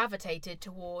naturally gravitated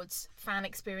towards fan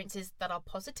experiences that are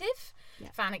positive,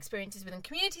 fan experiences within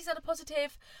communities that are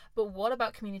positive, but what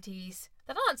about communities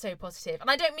that aren't so positive? And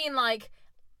I don't mean, like,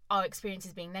 our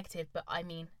experiences being negative, but I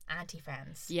mean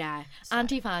anti-fans. Yeah, so.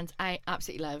 Anti-fans, I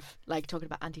absolutely love, like, talking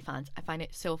about anti-fans. I find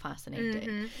it so fascinating.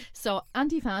 Mm-hmm. So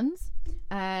anti-fans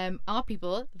are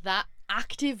people that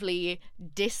actively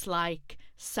dislike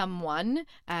someone,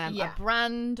 a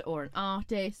brand or an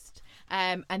artist,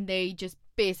 and they just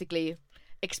basically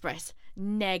express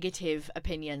negative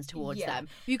opinions towards them.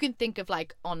 You can think of,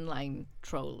 like, online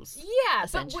trolls. Yeah,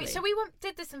 essentially. But we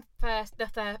did this in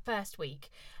the first week,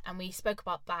 and we spoke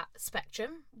about that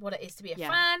spectrum, what it is to be a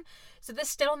fan. So they're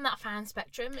still on that fan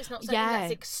spectrum. It's not something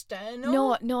that's external.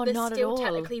 No, they're not at still all.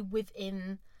 Technically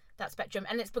within that spectrum,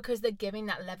 and it's because they're giving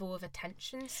that level of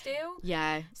attention still.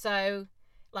 Yeah. So,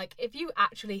 like, if you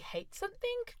actually hate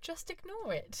something, just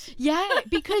ignore it. Yeah,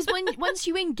 because once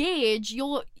you engage,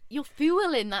 you're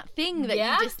fueling that thing that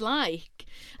you dislike.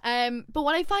 But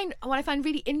what I find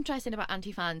really interesting about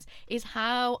anti-fans is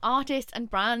how artists and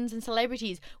brands and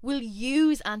celebrities will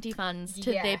use anti-fans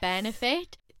to their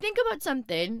benefit. Think about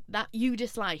something that you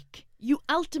dislike. You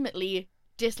ultimately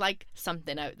dislike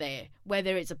something out there,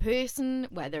 whether it's a person,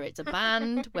 whether it's a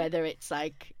band, whether it's,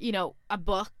 like, you know, a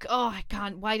book. Oh, I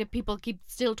can't, why do people keep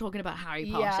still talking about Harry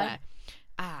Potter?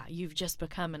 You've just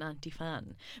become an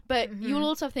anti-fan. But you'll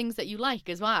also have things that you like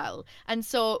as well. And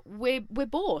so we're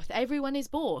both. Everyone is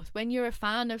both. When you're a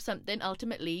fan of something,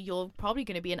 ultimately you're probably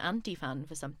going to be an anti-fan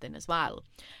for something as well.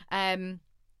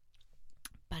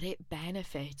 But it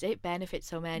benefits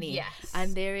so many. Yes.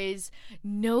 And there is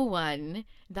no one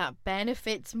that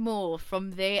benefits more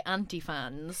from their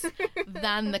anti-fans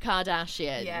than the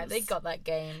Kardashians. Yeah, they got that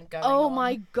game going on. Oh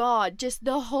my God. Just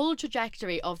the whole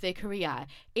trajectory of their career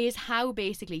is how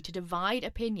basically to divide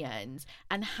opinions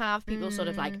and have people sort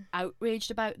of, like,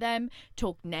 outraged about them,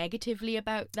 talk negatively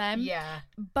about them. Yeah.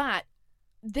 But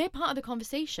they're part of the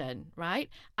conversation, right?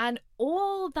 And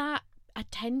all that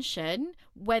attention,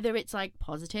 whether it's, like,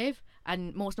 positive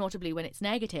and most notably when it's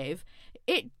negative,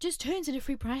 it just turns into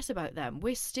free press about them.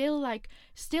 We're still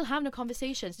having a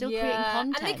conversation, still creating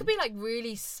content. And they could be, like,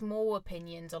 really small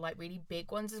opinions or, like, really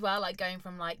big ones as well, like going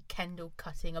from, like, Kendall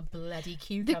cutting a bloody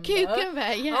cucumber. The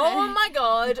cucumber, yeah. Oh my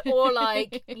God. Or,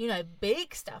 like, you know,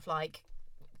 big stuff like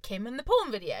Kim and the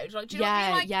porn video. Like, do you know what I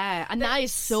mean? Like, yeah. And that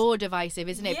is so divisive,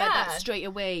 isn't it? Yeah. But that straight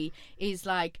away is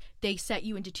like they set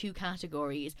you into two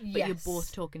categories, but you're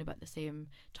both talking about the same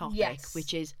topic,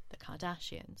 which is the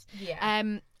Kardashians.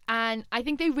 Yeah. And I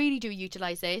think they really do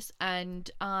utilise this, and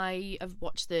I have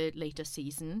watched the latest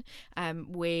season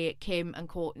where Kim and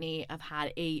Kourtney have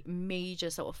had a major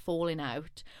sort of falling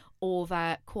out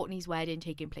over Kourtney's wedding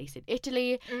taking place in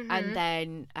Italy, and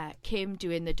then Kim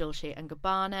doing the Dolce &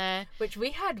 Gabbana. Which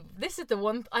we had, this is the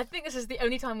one, I think this is the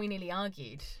only time we nearly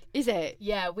argued. Is it?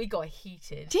 Yeah, we got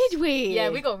heated. Did we? Yeah,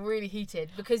 we got really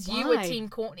heated because you were Team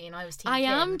Kourtney and I was Team Kim. I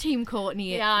am Team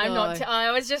Kourtney. Yeah, I'm not.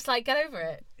 I was just like, get over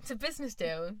it. It's a business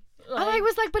deal. Like, and I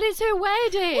was like, but it's her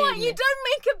wedding. What? You don't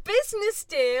make a business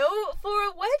deal for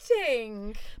a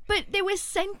wedding. But there was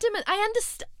sentiment. I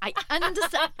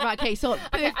understand. Right, okay, so...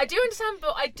 Okay, I do understand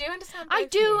both. I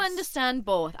do understand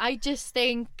both. I just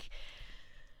think...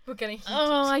 We're getting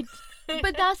heated.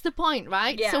 But that's the point,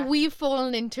 right? Yeah. So we've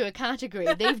fallen into a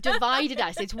category. They've divided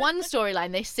us. It's one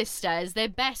storyline. They're sisters. They're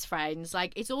best friends.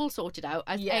 Like, it's all sorted out,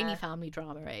 as any family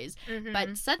drama is.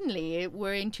 But suddenly,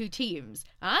 we're in two teams.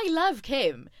 I love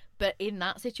Kim. But in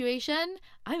that situation,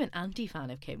 I'm an anti-fan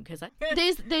of Kim because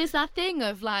there's that thing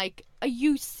of like, are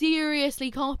you seriously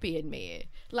copying me?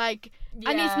 Like,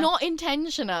 and it's not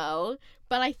intentional,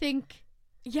 but I think,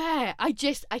 I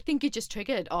think it just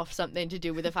triggered off something to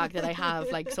do with the fact that I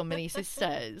have like so many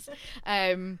sisters.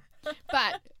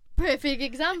 But perfect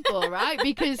example, right?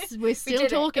 Because we're still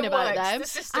talking about them,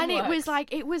 and it was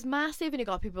like, it was massive, and it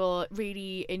got people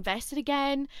really invested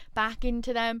again back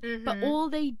into them. But all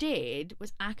they did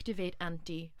was activate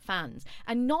anti-fans,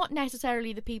 and not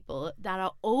necessarily the people that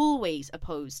are always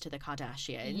opposed to the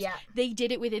Kardashians. They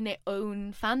did it within their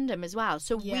own fandom as well,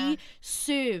 so we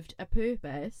served a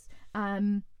purpose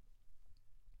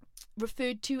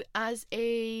referred to as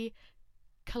a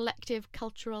collective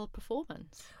cultural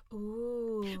performance.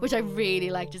 Ooh. Which I really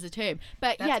liked as a term.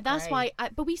 But that's great. why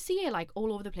but we see it like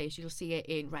all over the place. You'll see it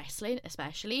in wrestling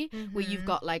especially, where you've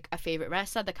got like a favourite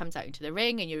wrestler that comes out into the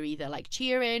ring and you're either like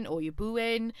cheering or you're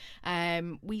booing.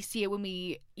 We see it when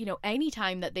we, you know,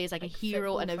 anytime that there's like a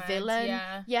hero and a villain.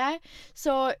 Yeah.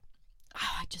 So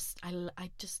I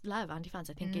just love anti-fans.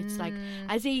 I think it's like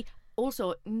as a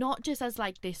also not just as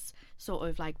like this sort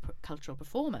of like cultural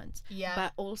performance,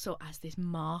 but also as this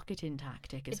marketing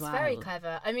tactic as well. It's very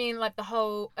clever. I mean, like the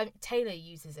whole Taylor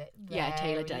uses it.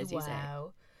 Taylor does use it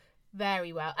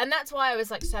very well, and that's why I was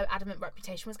like so adamant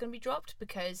Reputation was going to be dropped,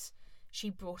 because she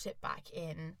brought it back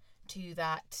in to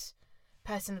that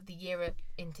Person of the Year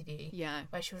interview.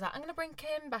 Where she was like, I'm going to bring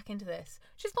Kim back into this,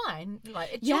 which is fine.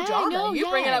 Like, it's your drama. You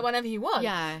bring it out whenever you want.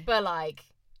 But like,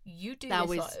 you do this.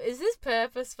 Like, is this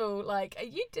purposeful? Like, are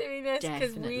you doing this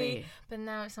because but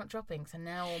now it's not dropping, so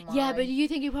now but do you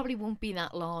think it probably won't be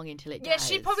that long until it does?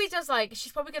 She probably does. Like,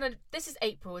 she's probably gonna, this is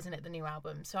April, isn't it, the new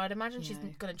album, so I'd imagine she's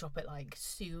gonna drop it like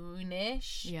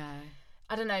soonish.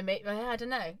 I don't know, maybe, I don't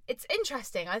know. It's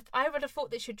interesting. I would have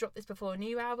thought they should drop this before a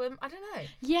new album. I don't know.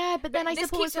 Yeah, but then I this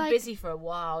suppose keeps her busy for a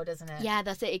while, doesn't it? Yeah,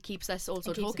 that's it. It keeps us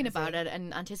also talking about it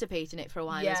and anticipating it for a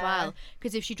while as well.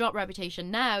 Because if she dropped Reputation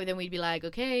now, then we'd be like,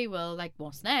 okay, well, like,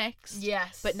 what's next?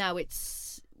 Yes. But now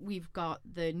we've got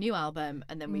the new album,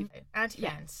 and then we've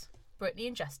anti-fans. Brittany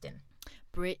and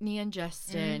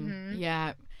Justin.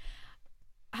 Yeah.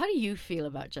 How do you feel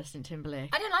about Justin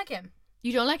Timberlake? I don't like him.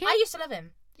 You don't like him? I used to love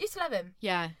him.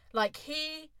 Yeah. Like,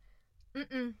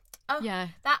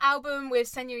 that album with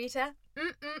Senorita.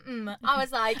 I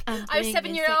was like, I was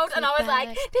 7-year-old and I was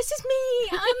like, this is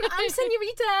me. I'm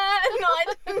Senorita. And I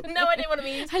had no idea what it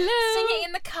means. Hello. Singing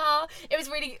in the car. It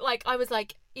was really like, I was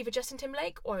like, either Justin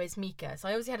Timberlake or is Mika. So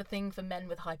I always had a thing for men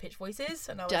with high-pitched voices.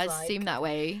 And I was Does seem that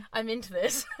way. I'm into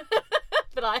this.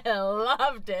 But I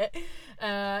loved it.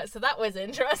 So that was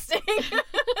interesting.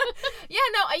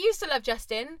 I used to love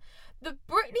Justin. The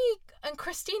Britney and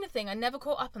Christina thing, I never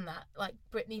caught up on that. Like,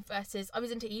 Britney versus... I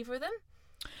was into either of them.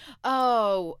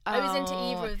 I was into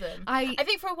either of them. I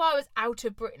think for a while I was out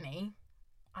of Britney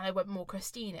and I went more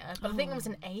Christina. But I think it was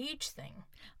an age thing.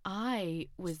 I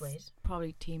was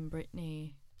probably Team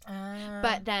Britney.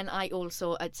 But then I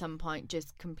also, at some point,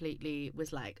 just completely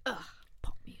was like, ugh,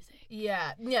 pop music.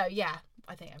 Yeah.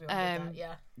 I think everyone did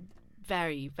that,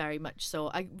 Very, very much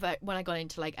so. When I got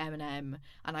into, like, Eminem,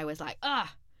 and I was like,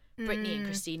 Britney and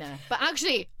Christina. But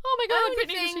actually, oh my god,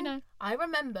 Britney and Christina. I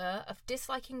remember of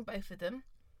disliking both of them,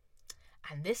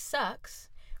 and this sucks,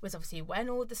 was obviously when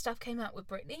all the stuff came out with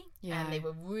Britney, and they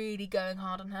were really going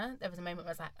hard on her. There was a moment where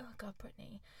I was like, oh god,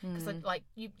 Britney. Because like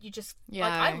you just,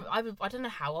 like, I don't know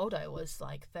how old I was,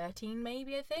 like 13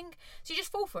 maybe, I think. So you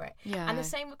just fall for it. And the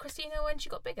same with Christina when she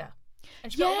got bigger.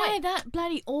 And she got away. Yeah, that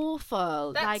bloody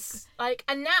awful. That's like,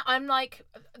 and now I'm like,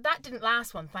 that didn't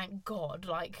last one, thank God.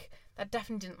 Like, that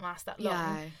definitely didn't last that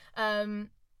long. Yeah.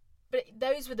 But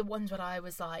those were the ones where I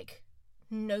was like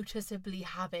noticeably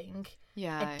having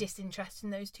Yeah. a disinterest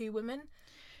in those two women.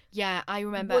 Yeah, I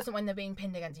remember. It wasn't when they're being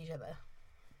pinned against each other.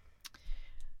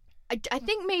 I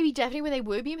think maybe definitely when they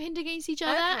were being pinned against each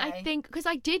other. Okay. I think because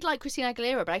I did like Christina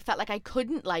Aguilera, but I felt like I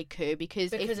couldn't like her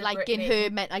because if of liking Britney. her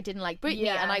meant I didn't like Britney,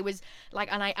 Yeah. and I was like,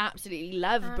 and I absolutely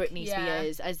love Britney yeah.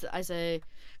 Spears as a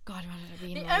God. What did I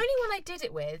mean? The Like, only one I did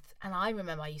it with, and I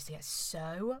remember I used to get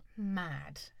so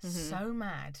mad,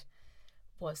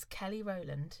 was Kelly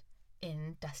Rowland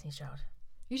in Destiny's Child.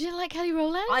 you didn't like Kelly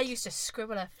Rowland? I used to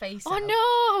scribble her face out.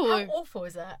 Oh no! How awful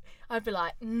is that? I'd be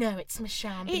like, no, it's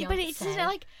Michelle and But it's just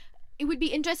like. It would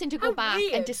be interesting to go How back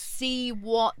weird. and to see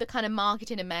what the kind of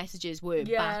marketing and messages were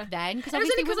back then. Because it was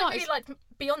obviously only because we're I not. really liked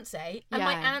Beyonce, and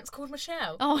my Yeah. aunt's called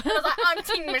Michelle. Oh. And I was like, I'm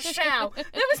Team Michelle.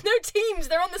 There was no teams;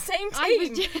 they're on the same I team.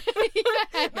 was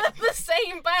yeah. They're the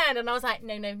same band, and I was like,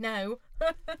 no.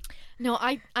 No,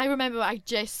 I remember I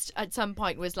just at some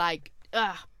point was like,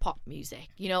 pop music,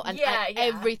 you know, and Yeah.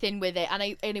 everything with it, and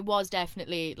it was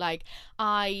definitely like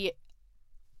I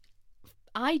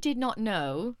did not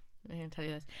know. I'm gonna tell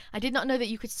you this. I did not know that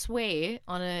you could swear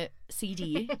on a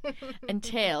CD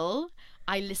until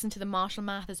I listened to the Marshall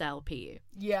Mathers LP.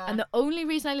 Yeah. And the only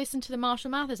reason I listened to the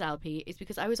Marshall Mathers LP is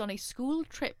because I was on a school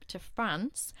trip to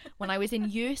France when I was in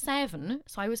year 7,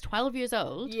 so I was 12 years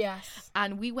old. Yes.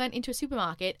 And we went into a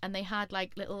supermarket and they had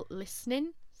like little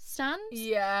listening stands.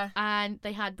 Yeah. And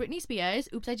they had Britney Spears,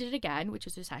 Oops, I Did It Again, which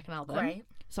was her second album. Great.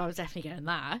 So I was definitely getting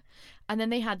that. And then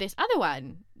they had this other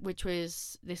one, which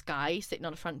was this guy sitting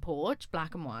on a front porch,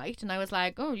 black and white. And I was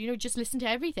like, oh, you know, just listen to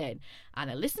everything.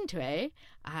 And I listened to it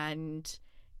and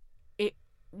it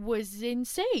was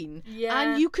insane. Yeah.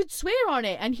 And you could swear on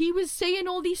it. And he was saying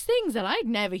all these things that I'd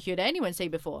never heard anyone say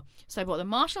before. So I bought the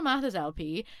Marshall Mathers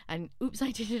LP and Oops,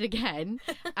 I Did It Again.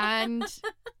 And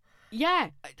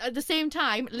yeah, at the same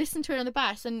time, listened to it on the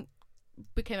bus and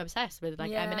became obsessed with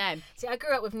like Eminem. See, I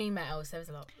grew up with new metal, so there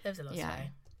was a lot Yeah.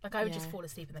 swearing. Like, I would just Yeah. fall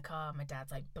asleep in the car and my dad's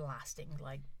like blasting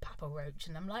like Papa Roach,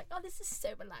 and I'm like, oh, this is so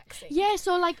relaxing. Yeah,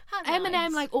 so like How Eminem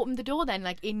nice. like opened the door then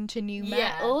like into new Yeah.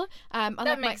 metal. And That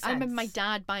like makes I remember my sense.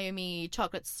 dad buying me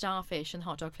chocolate starfish and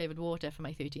hot dog flavoured water for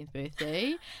my 13th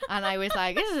birthday. And I was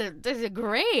like, this is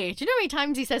great. Do you know how many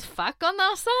times he says fuck on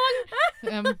that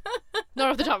song?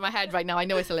 Not off the top of my head right now, I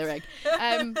know it's a lyric.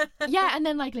 Yeah, and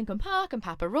then like Linkin Park and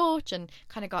Papa Roach and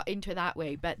kind of got into it that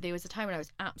way. But there was a time when I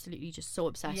was absolutely just so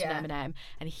obsessed Yeah. with Eminem,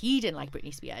 and he didn't like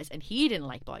Britney Spears and he didn't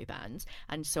like boy bands,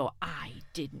 and so I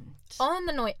didn't. On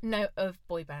the note of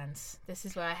boy bands, this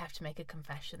is where I have to make a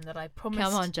confession that I promised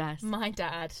Come on, Jess. my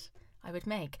dad I would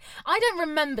make. I don't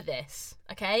remember this,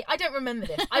 okay? I don't remember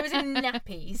this. I was in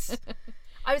nappies.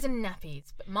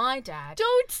 But my dad...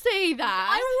 Don't say that.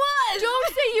 I was! Don't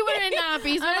say you were in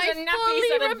nappies. When I was in nappies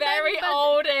fully at a very remember-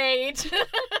 old age.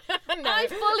 No. I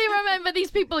fully remember these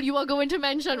people you are going to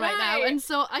mention right now, Right. and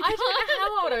so I I don't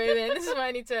know how old I was in. This is why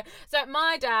I need to... So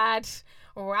my dad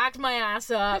ragged my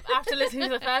ass up after listening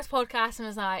to the first podcast and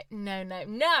was like,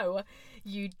 no,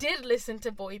 you did listen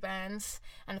to boy bands.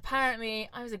 And apparently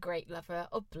I was a great lover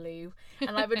of Blue.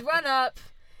 And I would run up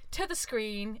to the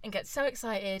screen and get so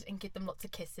excited and give them lots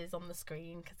of kisses on the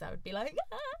screen because I would be like,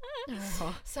 ah.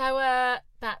 Oh. So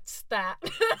that's that.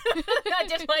 I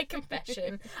did my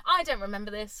confession. I don't remember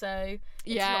this, so it's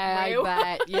Yeah, not real.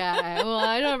 I bet. Yeah. Well,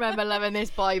 I don't remember loving this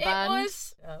boy band. It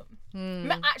was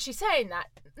actually saying that.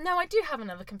 No, I do have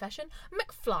another confession.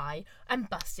 McFly and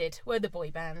Busted were the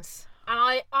boy bands.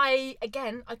 And I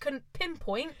again, I couldn't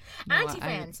pinpoint. No,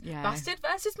 Anti-fans. yeah. Busted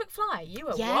versus McFly. You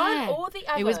were Yeah. one or the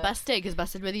other. It was Busted because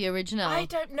Busted were the original. I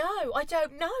don't know.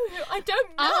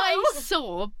 I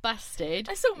saw Busted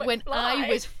I saw when I McFly.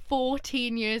 was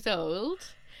 14 years old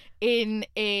in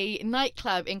a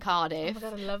nightclub in Cardiff. Oh my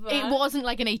God, I love It that. wasn't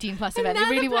like an 18+ event. It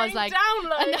really was like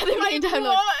another playing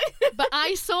download. What? But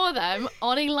I saw them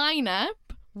on a lineup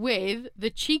with the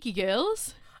Cheeky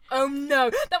Girls. Oh no,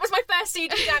 that was my first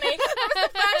CD, Danny. That was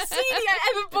the first CD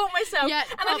I ever bought myself. Yeah,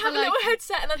 and I'd have a proper, little like-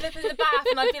 headset and I'd live in the bath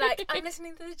and I'd be like, I'm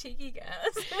listening to the Cheeky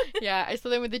Girls. Yeah, I saw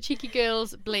them with the Cheeky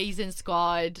Girls, Blazing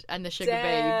Squad, and the Sugar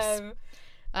Babes. Damn.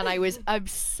 And I was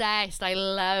obsessed. I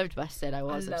loved Busted. I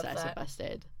was I love obsessed that. with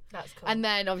Busted. That's cool. And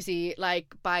then obviously,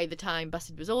 like by the time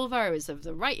Busted was over, I was of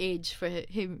the right age for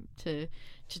him to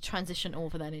transition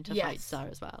over then into Yes. Fight Star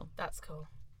as well. That's cool.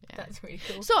 Yeah. That's really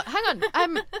cool. So hang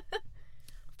on,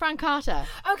 Frank Carter.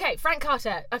 Okay, Frank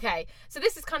Carter. Okay, so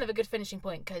this is kind of a good finishing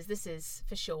point because this is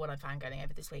for sure what I'm fangirling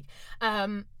over this week.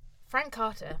 Frank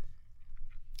Carter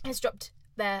has dropped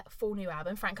their full new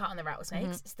album, Frank Heart and the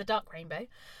Rattlesnakes. It's The Dark Rainbow.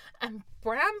 And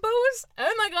Brambles,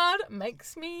 oh my God,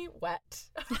 makes me wet.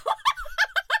 I wasn't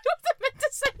meant to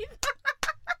say that.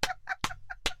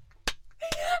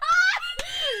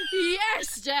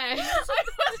 Yes, Jess. I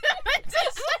wasn't meant to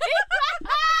say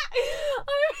that.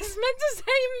 I was meant to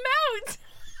say melt.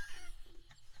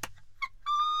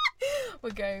 We're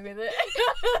going with it.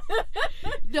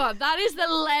 No, that is the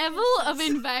level of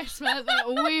investment that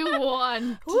we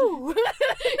want.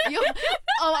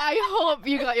 I hope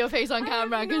you got your face on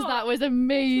camera because that was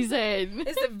amazing.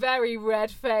 It's a very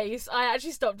red face. I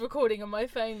actually stopped recording on my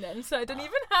phone then, so I don't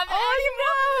even have it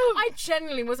anymore. I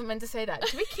genuinely wasn't meant to say that.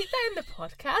 Should we keep that in the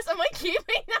podcast? Am I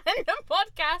keeping that in the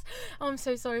podcast? Oh, I'm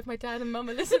so sorry if my dad and mum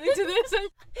are listening to this.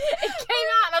 It came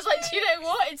out and I was like, do you know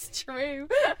what? It's true.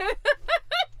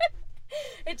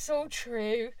 It's all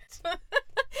true.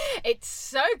 It's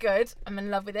so good. I'm in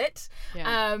love with it.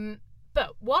 Yeah.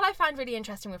 But what I find really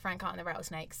interesting with Frank Heart and the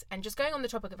Rattlesnakes, and just going on the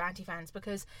topic of anti-fans,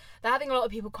 because they're having a lot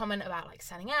of people comment about like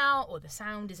selling out, or the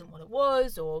sound isn't what it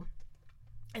was, or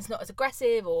it's not as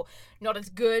aggressive, or not as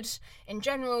good in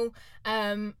general.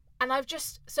 And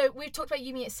so we've talked about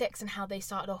You Me at 6 and how they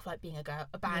started off like being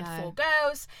a band for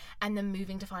girls, and then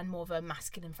moving to find more of a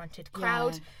masculine fronted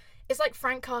crowd. Yeah. It's like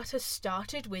Frank Carter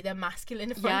started with a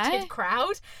masculine fronted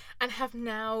crowd and have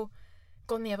now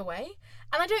gone the other way.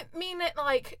 And I don't mean it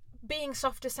like being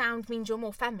softer sound means you're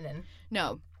more feminine.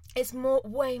 No. It's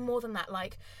way more than that.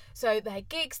 Like, so their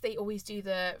gigs, they always do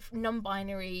the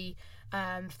non-binary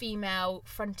female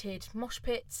fronted mosh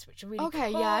pits, which are really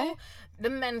cool. Yeah. The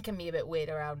men can be a bit weird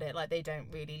around it. Like, they don't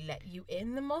really let you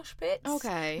in the mosh pits.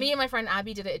 Okay. Me and my friend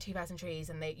Abby did it at 2000 Trees,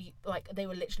 and they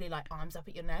were literally like arms up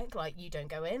at your neck, like you don't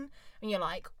go in, and you're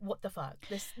like, what the fuck?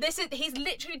 This is he's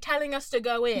literally telling us to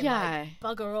go in. Yeah.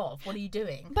 Like, bugger off. What are you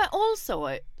doing? But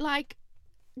also, like,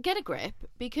 get a grip,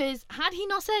 because had he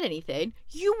not said anything,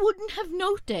 you wouldn't have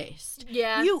noticed.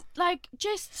 Yeah. You, like,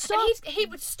 just stop. And he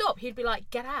would stop. He'd be like,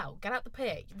 get out the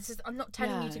pit. I'm not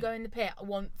telling you to go in the pit. I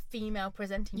want female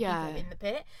presenting people in the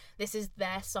pit. This is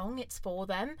their song. It's for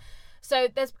them. So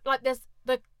there's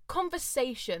the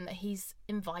conversation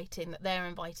that they're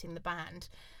inviting the band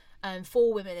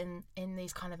for women in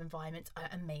these kind of environments are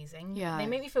amazing. Yeah. They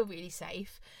make me feel really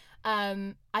safe.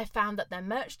 I found that their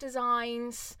merch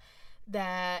designs,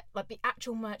 their like the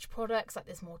actual merch products, like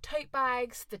there's more tote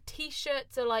bags, the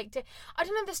t-shirts are like I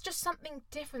don't know, there's just something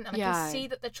different, and I can see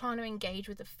that they're trying to engage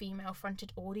with a female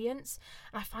fronted audience,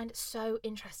 and I find it so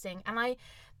interesting. And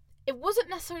it wasn't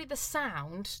necessarily the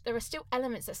sound, there are still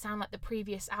elements that sound like the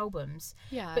previous albums,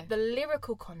 but the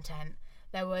lyrical content,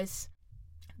 the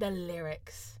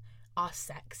lyrics are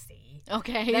sexy.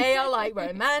 Okay. They are like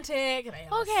romantic. They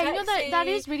are sexy. No, that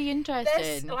is really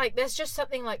interesting. There's just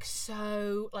something like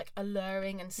so like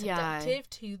alluring and seductive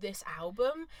to this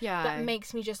album that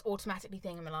makes me just automatically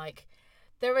think, I'm like,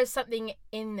 there is something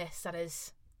in this that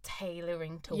is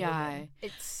tailoring to women.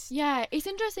 It's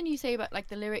interesting you say about like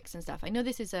the lyrics and stuff. I know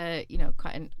this is a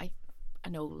quite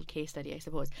an old case study, I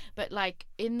suppose, but like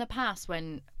in the past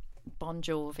when Bon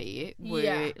Jovi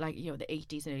were like the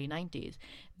 80s and early 90s,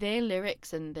 their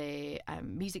lyrics and their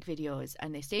music videos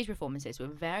and their stage performances were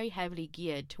very heavily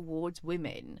geared towards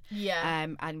women,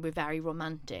 and were very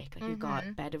romantic. Like you've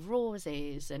got Bed of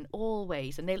Roses and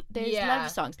Always, and there's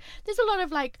love songs. There's a lot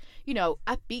of like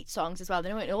upbeat songs as well.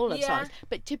 They weren't all love songs,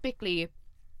 but typically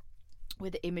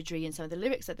with the imagery and some of the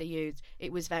lyrics that they used,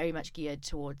 it was very much geared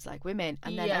towards like women.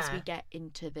 And then as we get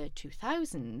into the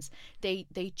 2000s,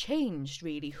 they changed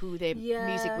really who their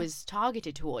music was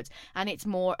targeted towards, and it's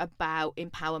more about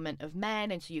empowerment of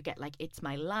men. And so you get like It's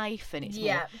My Life, and it's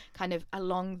more kind of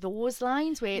along those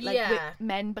lines where like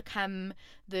men become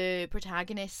the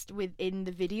protagonist within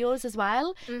the videos as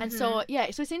well. And so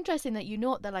so it's interesting that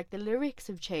that like the lyrics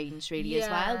have changed really as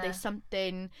well. There's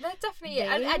something that definitely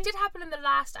it did happen in the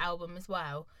last album as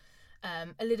well,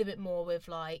 a little bit more with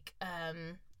like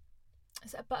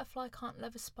is it A Butterfly Can't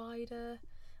Love a Spider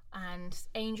and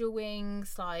Angel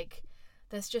Wings. Like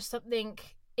there's just something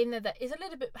in there that is a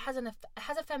little bit has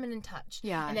a feminine touch.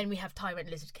 And then we have Tyrant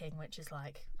Lizard King, which is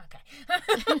like, okay,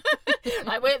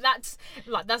 like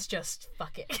that's just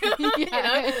fuck it.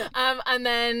 And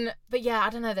then but I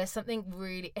don't know, there's something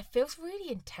really, it feels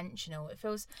really intentional. It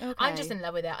feels I'm just in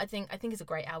love with it. I think it's a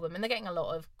great album, and they're getting a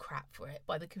lot of crap for it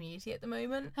by the community at the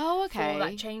moment. For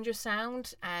that change of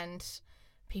sound and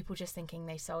people just thinking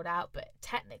they sold out, but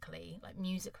technically, like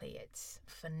musically, it's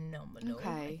phenomenal.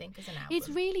 I think as an album, it's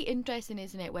really interesting,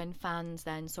 isn't it, when fans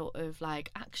then sort of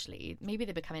like actually maybe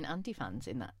they're becoming anti-fans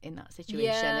in that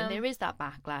situation, and there is that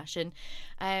backlash.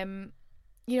 And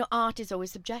art is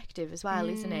always subjective as well,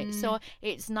 isn't it? So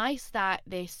it's nice that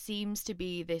there seems to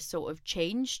be this sort of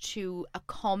change to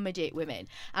accommodate women.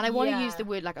 And I want to use the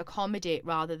word like accommodate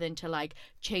rather than to like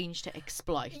change to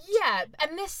exploit. Yeah,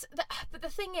 and but the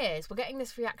thing is, we're getting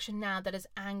this reaction now that is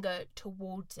anger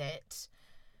towards it.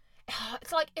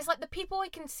 It's like the people I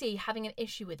can see having an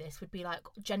issue with this would be like,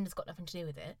 gender's got nothing to do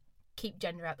with it. Keep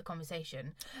gender out the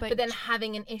conversation, but then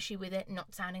having an issue with it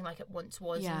not sounding like it once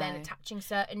was, and then attaching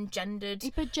certain gendered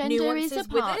but gender nuances is a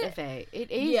part with of it.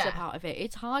 It is a part of it.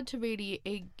 It's hard to really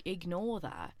ignore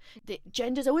that.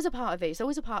 Gender's always a part of it. It's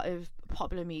always a part of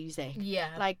popular music.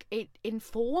 Like it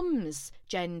informs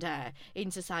gender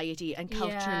in society and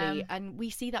culturally, and we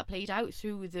see that played out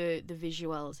through the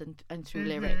visuals and through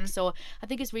lyrics. So I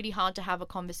think it's really hard to have a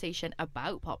conversation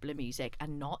about popular music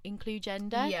and not include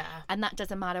gender, and that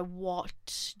doesn't matter what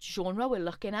genre we're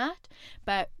looking at.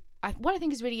 But what I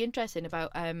think is really interesting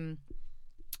about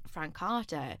Frank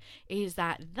Carter is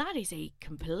that is a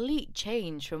complete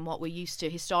change from what we're used to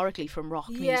historically from rock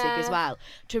music as well,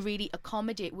 to really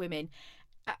accommodate women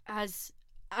as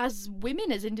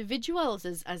women, as individuals,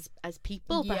 as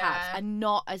people perhaps, and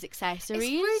not as accessories. It's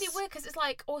really weird because it's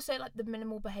like also like the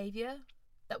minimal behaviour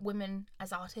that women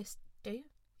as artists do.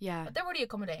 Like, they're already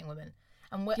accommodating women.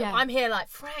 And I'm here like,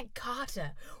 Frank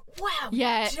Carter, wow,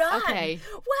 done. Okay.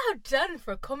 Well done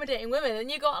for accommodating women.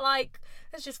 And you got like,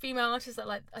 there's just female artists that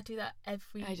like, I do that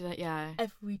every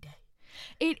day.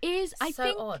 It is, I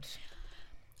think, odd.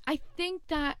 I think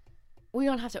that we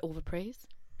don't have to overpraise,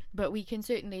 but we can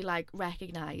certainly like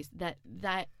recognise that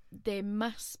there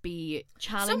must be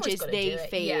challenges they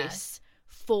face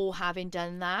for having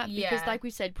done that, because like we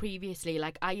said previously,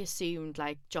 like I assumed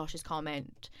like Josh's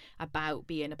comment about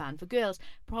being a band for girls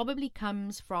probably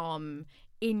comes from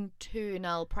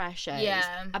internal pressures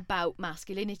about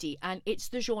masculinity, and it's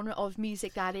the genre of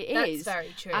music that it is. That's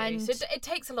very true. And so it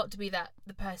takes a lot to be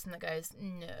the person that goes,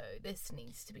 no, this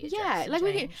needs to be addressed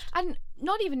and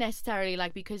not even necessarily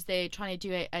like because they're trying to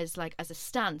do it as like as a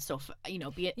stance of be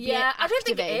I don't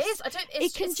think it is.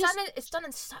 It's done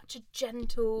in such a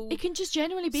gentle, it can just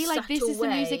generally be like, this is the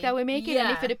music that we're making,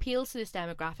 and if it appeals to this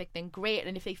demographic then great,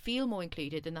 and if they feel more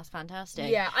included then that's fantastic.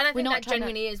 And I think that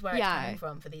genuinely is where it's coming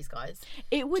from for these guys.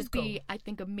 It would be, I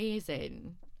think,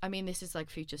 amazing. I mean, this is like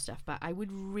future stuff, but I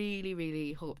would really,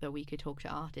 really hope that we could talk to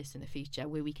artists in the future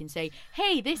where we can say,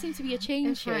 hey, there seems to be a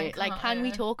change here. Like, can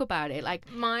we talk about it? Like,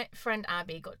 my friend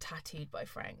Abby got tattooed by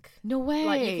Frank. No way.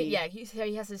 Like,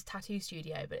 he has his tattoo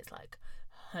studio, but it's like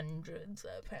hundreds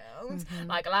of pounds.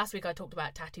 Like last week I talked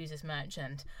about tattoos as merch,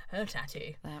 and her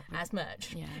tattoo as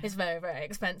merch is very, very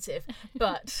expensive.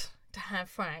 But to have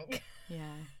Frank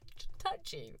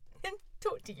touch you and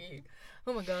talk to you,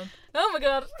 oh my god.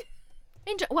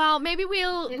 Well, maybe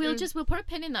we'll put a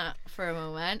pin in that for a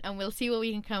moment, and we'll see what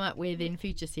we can come up with in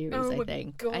future series. I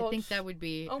think that would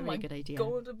be a really good idea. Oh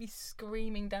my god, I'd be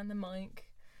screaming down the mic,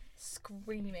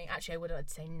 screaming. Actually, I'd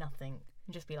say nothing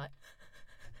and just be like,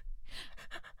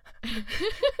 I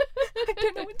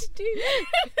don't know what to do.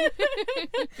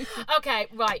 Okay,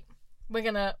 right. We're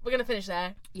gonna finish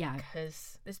there. Yeah.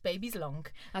 Because this baby's long.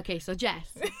 Okay, so Jess,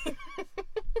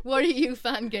 what are you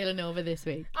fangirling over this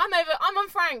week? I'm on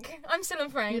Frank. I'm still on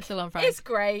Frank. You're still on Frank. It's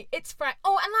great. It's Frank.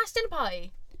 Oh, and Last Dinner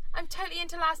Party. I'm totally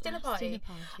into Last Dinner Party.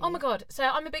 Oh my god. So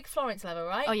I'm a big Florence lover,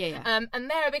 right? Oh yeah. And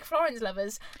they're big Florence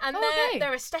lovers. And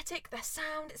their aesthetic, their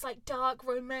sound, it's like dark,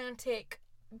 romantic,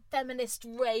 feminist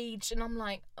rage, and I'm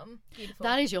like, beautiful.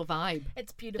 That is your vibe.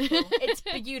 It's beautiful. It's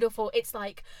beautiful. It's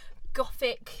like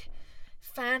gothic,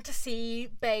 fantasy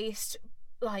based,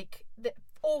 like the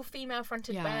all female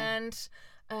fronted band.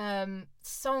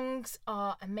 Songs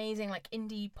are amazing, like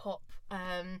indie pop.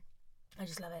 I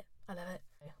just love it. I love it.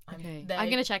 Okay, I'm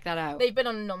gonna check that out. They've been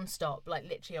on non-stop, like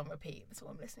literally on repeat. That's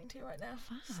what I'm listening to right now.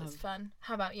 So it's fun.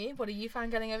 How about you? What are you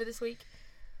fangirling over this week?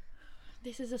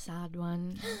 This is a sad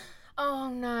one. Oh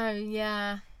no,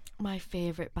 yeah. My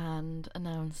favourite band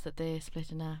announced that they're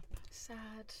splitting up.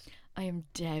 Sad. I am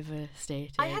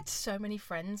devastated. I had so many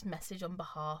friends message on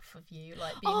behalf of you,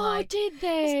 like being like, did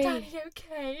they? Is Danny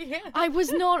okay? I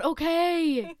was not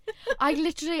okay. I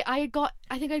think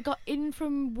I got in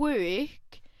from work,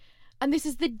 and this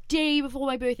is the day before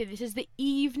my birthday. This is the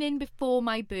evening before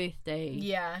my birthday.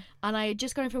 Yeah. And I had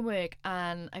just got in from work,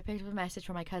 and I picked up a message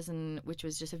from my cousin, which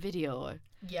was just a video.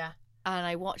 Yeah. And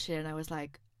I watched it, and I was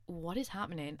like, what is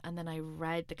happening? And then I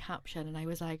read the caption, and I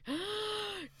was like,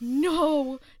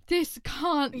 no, this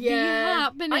can't be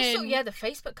happening. I saw, the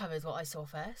Facebook cover is what I saw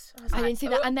first. I didn't see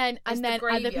that, and then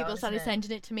other people started sending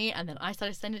it to me, and then I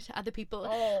started sending it to other people,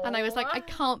 and I was like, I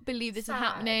can't believe this is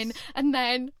happening. And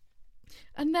then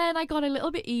And then I got a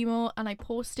little bit emo and I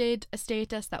posted a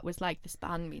status that was like, this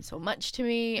band means so much to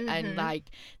me, and like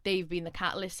they've been the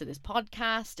catalyst of this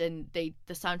podcast and the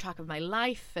soundtrack of my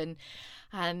life,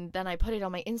 and then I put it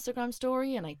on my Instagram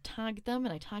story and I tagged them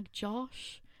and I tagged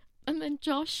Josh. And then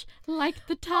Josh liked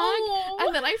the tag.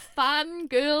 And then I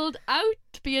fangirled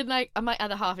out, being like, and my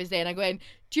other half is there, and I go in,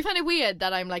 do you find it weird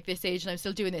that I'm like this age and I'm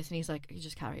still doing this? And he's like, you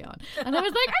just carry on. And I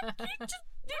was like,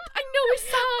 I know it's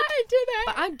sad. I did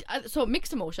it. But so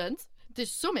mixed emotions.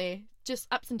 There's so many, just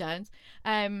ups and downs.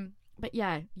 But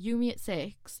yeah, Yumi at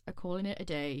 6 are calling it a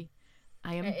day.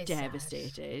 I am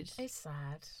devastated. Sad. It's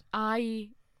sad.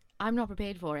 I'm not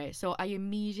prepared for it. So I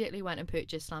immediately went and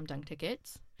purchased Slam Dunk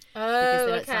tickets.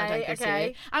 Oh, because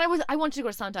okay. And I wanted to go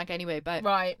to Slam Dunk anyway, but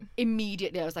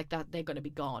immediately I was like, that they're going to be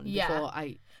gone before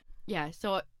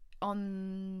so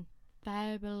on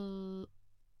February,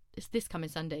 it's this coming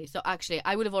Sunday. So actually,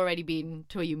 I would have already been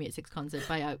to a Yumi at 6 concert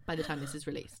by the time this is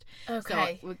released.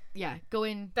 Okay. So go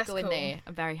in there.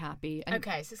 I'm very happy. And,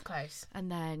 okay, so it's close. And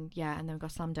then we've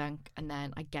got Slam Dunk, and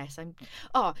then I guess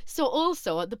so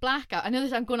also the Blackout. I know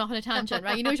that I'm going off on a tangent,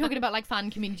 right? You know, we're talking about like fan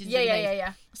communities.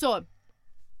 Yeah. So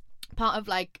part of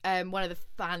like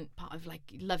part of like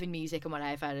loving music and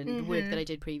whatever, and the work that I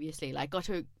did previously, like got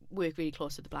to work really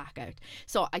close with the Blackout.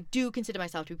 So I do consider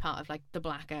myself to be part of like the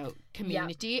Blackout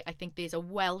community. I think there's a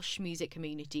Welsh music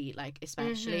community, like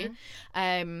especially.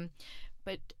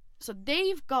 But so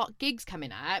they've got gigs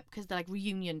coming up because they're like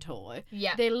reunion tour.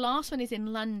 Yeah. Their last one is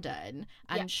in London,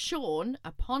 and Sean,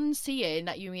 upon seeing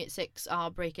that Yumi at 6 are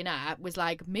breaking up, was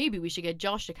like, maybe we should get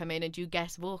Josh to come in and do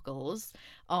guest vocals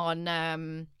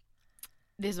on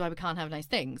This Is Why We Can't Have Nice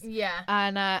Things. Yeah.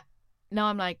 And now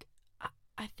I'm like,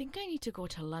 I think I need to go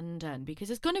to London,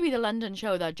 because it's going to be the London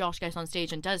show that Josh gets on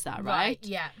stage and does that, right?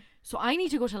 Yeah. So I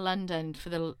need to go to London for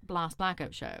the last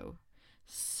Blackout show.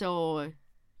 So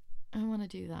I want to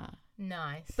do that.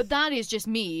 Nice. But that is just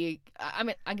me. I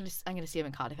mean, I'm gonna see him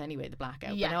in Cardiff anyway, the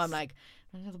Blackout. Yes. But now I'm like,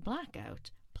 the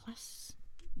Blackout plus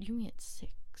Yumi at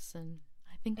 6, and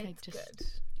I think it's good.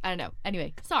 I don't know.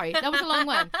 Anyway, sorry, that was a long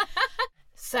one.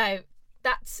 So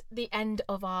that's the end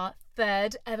of our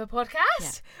 3rd ever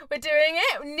podcast. We're doing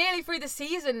it. We're nearly through the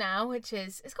season now, which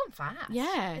is, it's gone fast.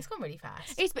 Yeah. It's gone really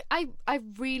fast. I've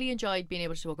really enjoyed being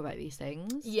able to talk about these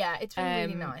things. Yeah, it's been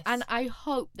really nice. And I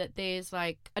hope that there's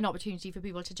like an opportunity for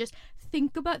people to just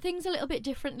think about things a little bit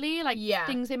differently, like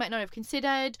things they might not have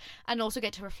considered, and also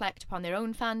get to reflect upon their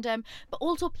own fandom. But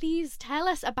also, please tell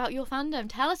us about your fandom.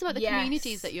 Tell us about the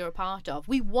communities that you're a part of.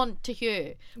 We want to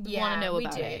hear. We want to know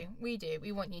about it. We do.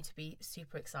 We want you to be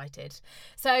super excited.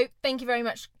 So thank you very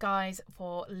much, guys,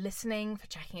 for listening, for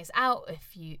checking us out.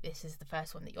 If this is the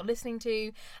first one that you're listening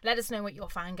to, let us know what you're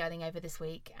fangirling over this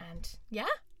week, and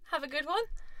have a good one.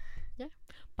 Yeah.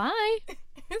 Bye.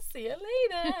 See you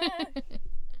later.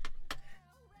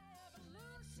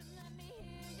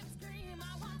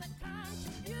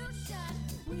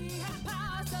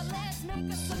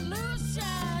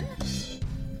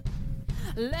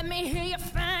 Let me hear you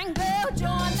fangirl,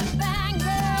 join the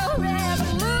fangirl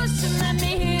revolution.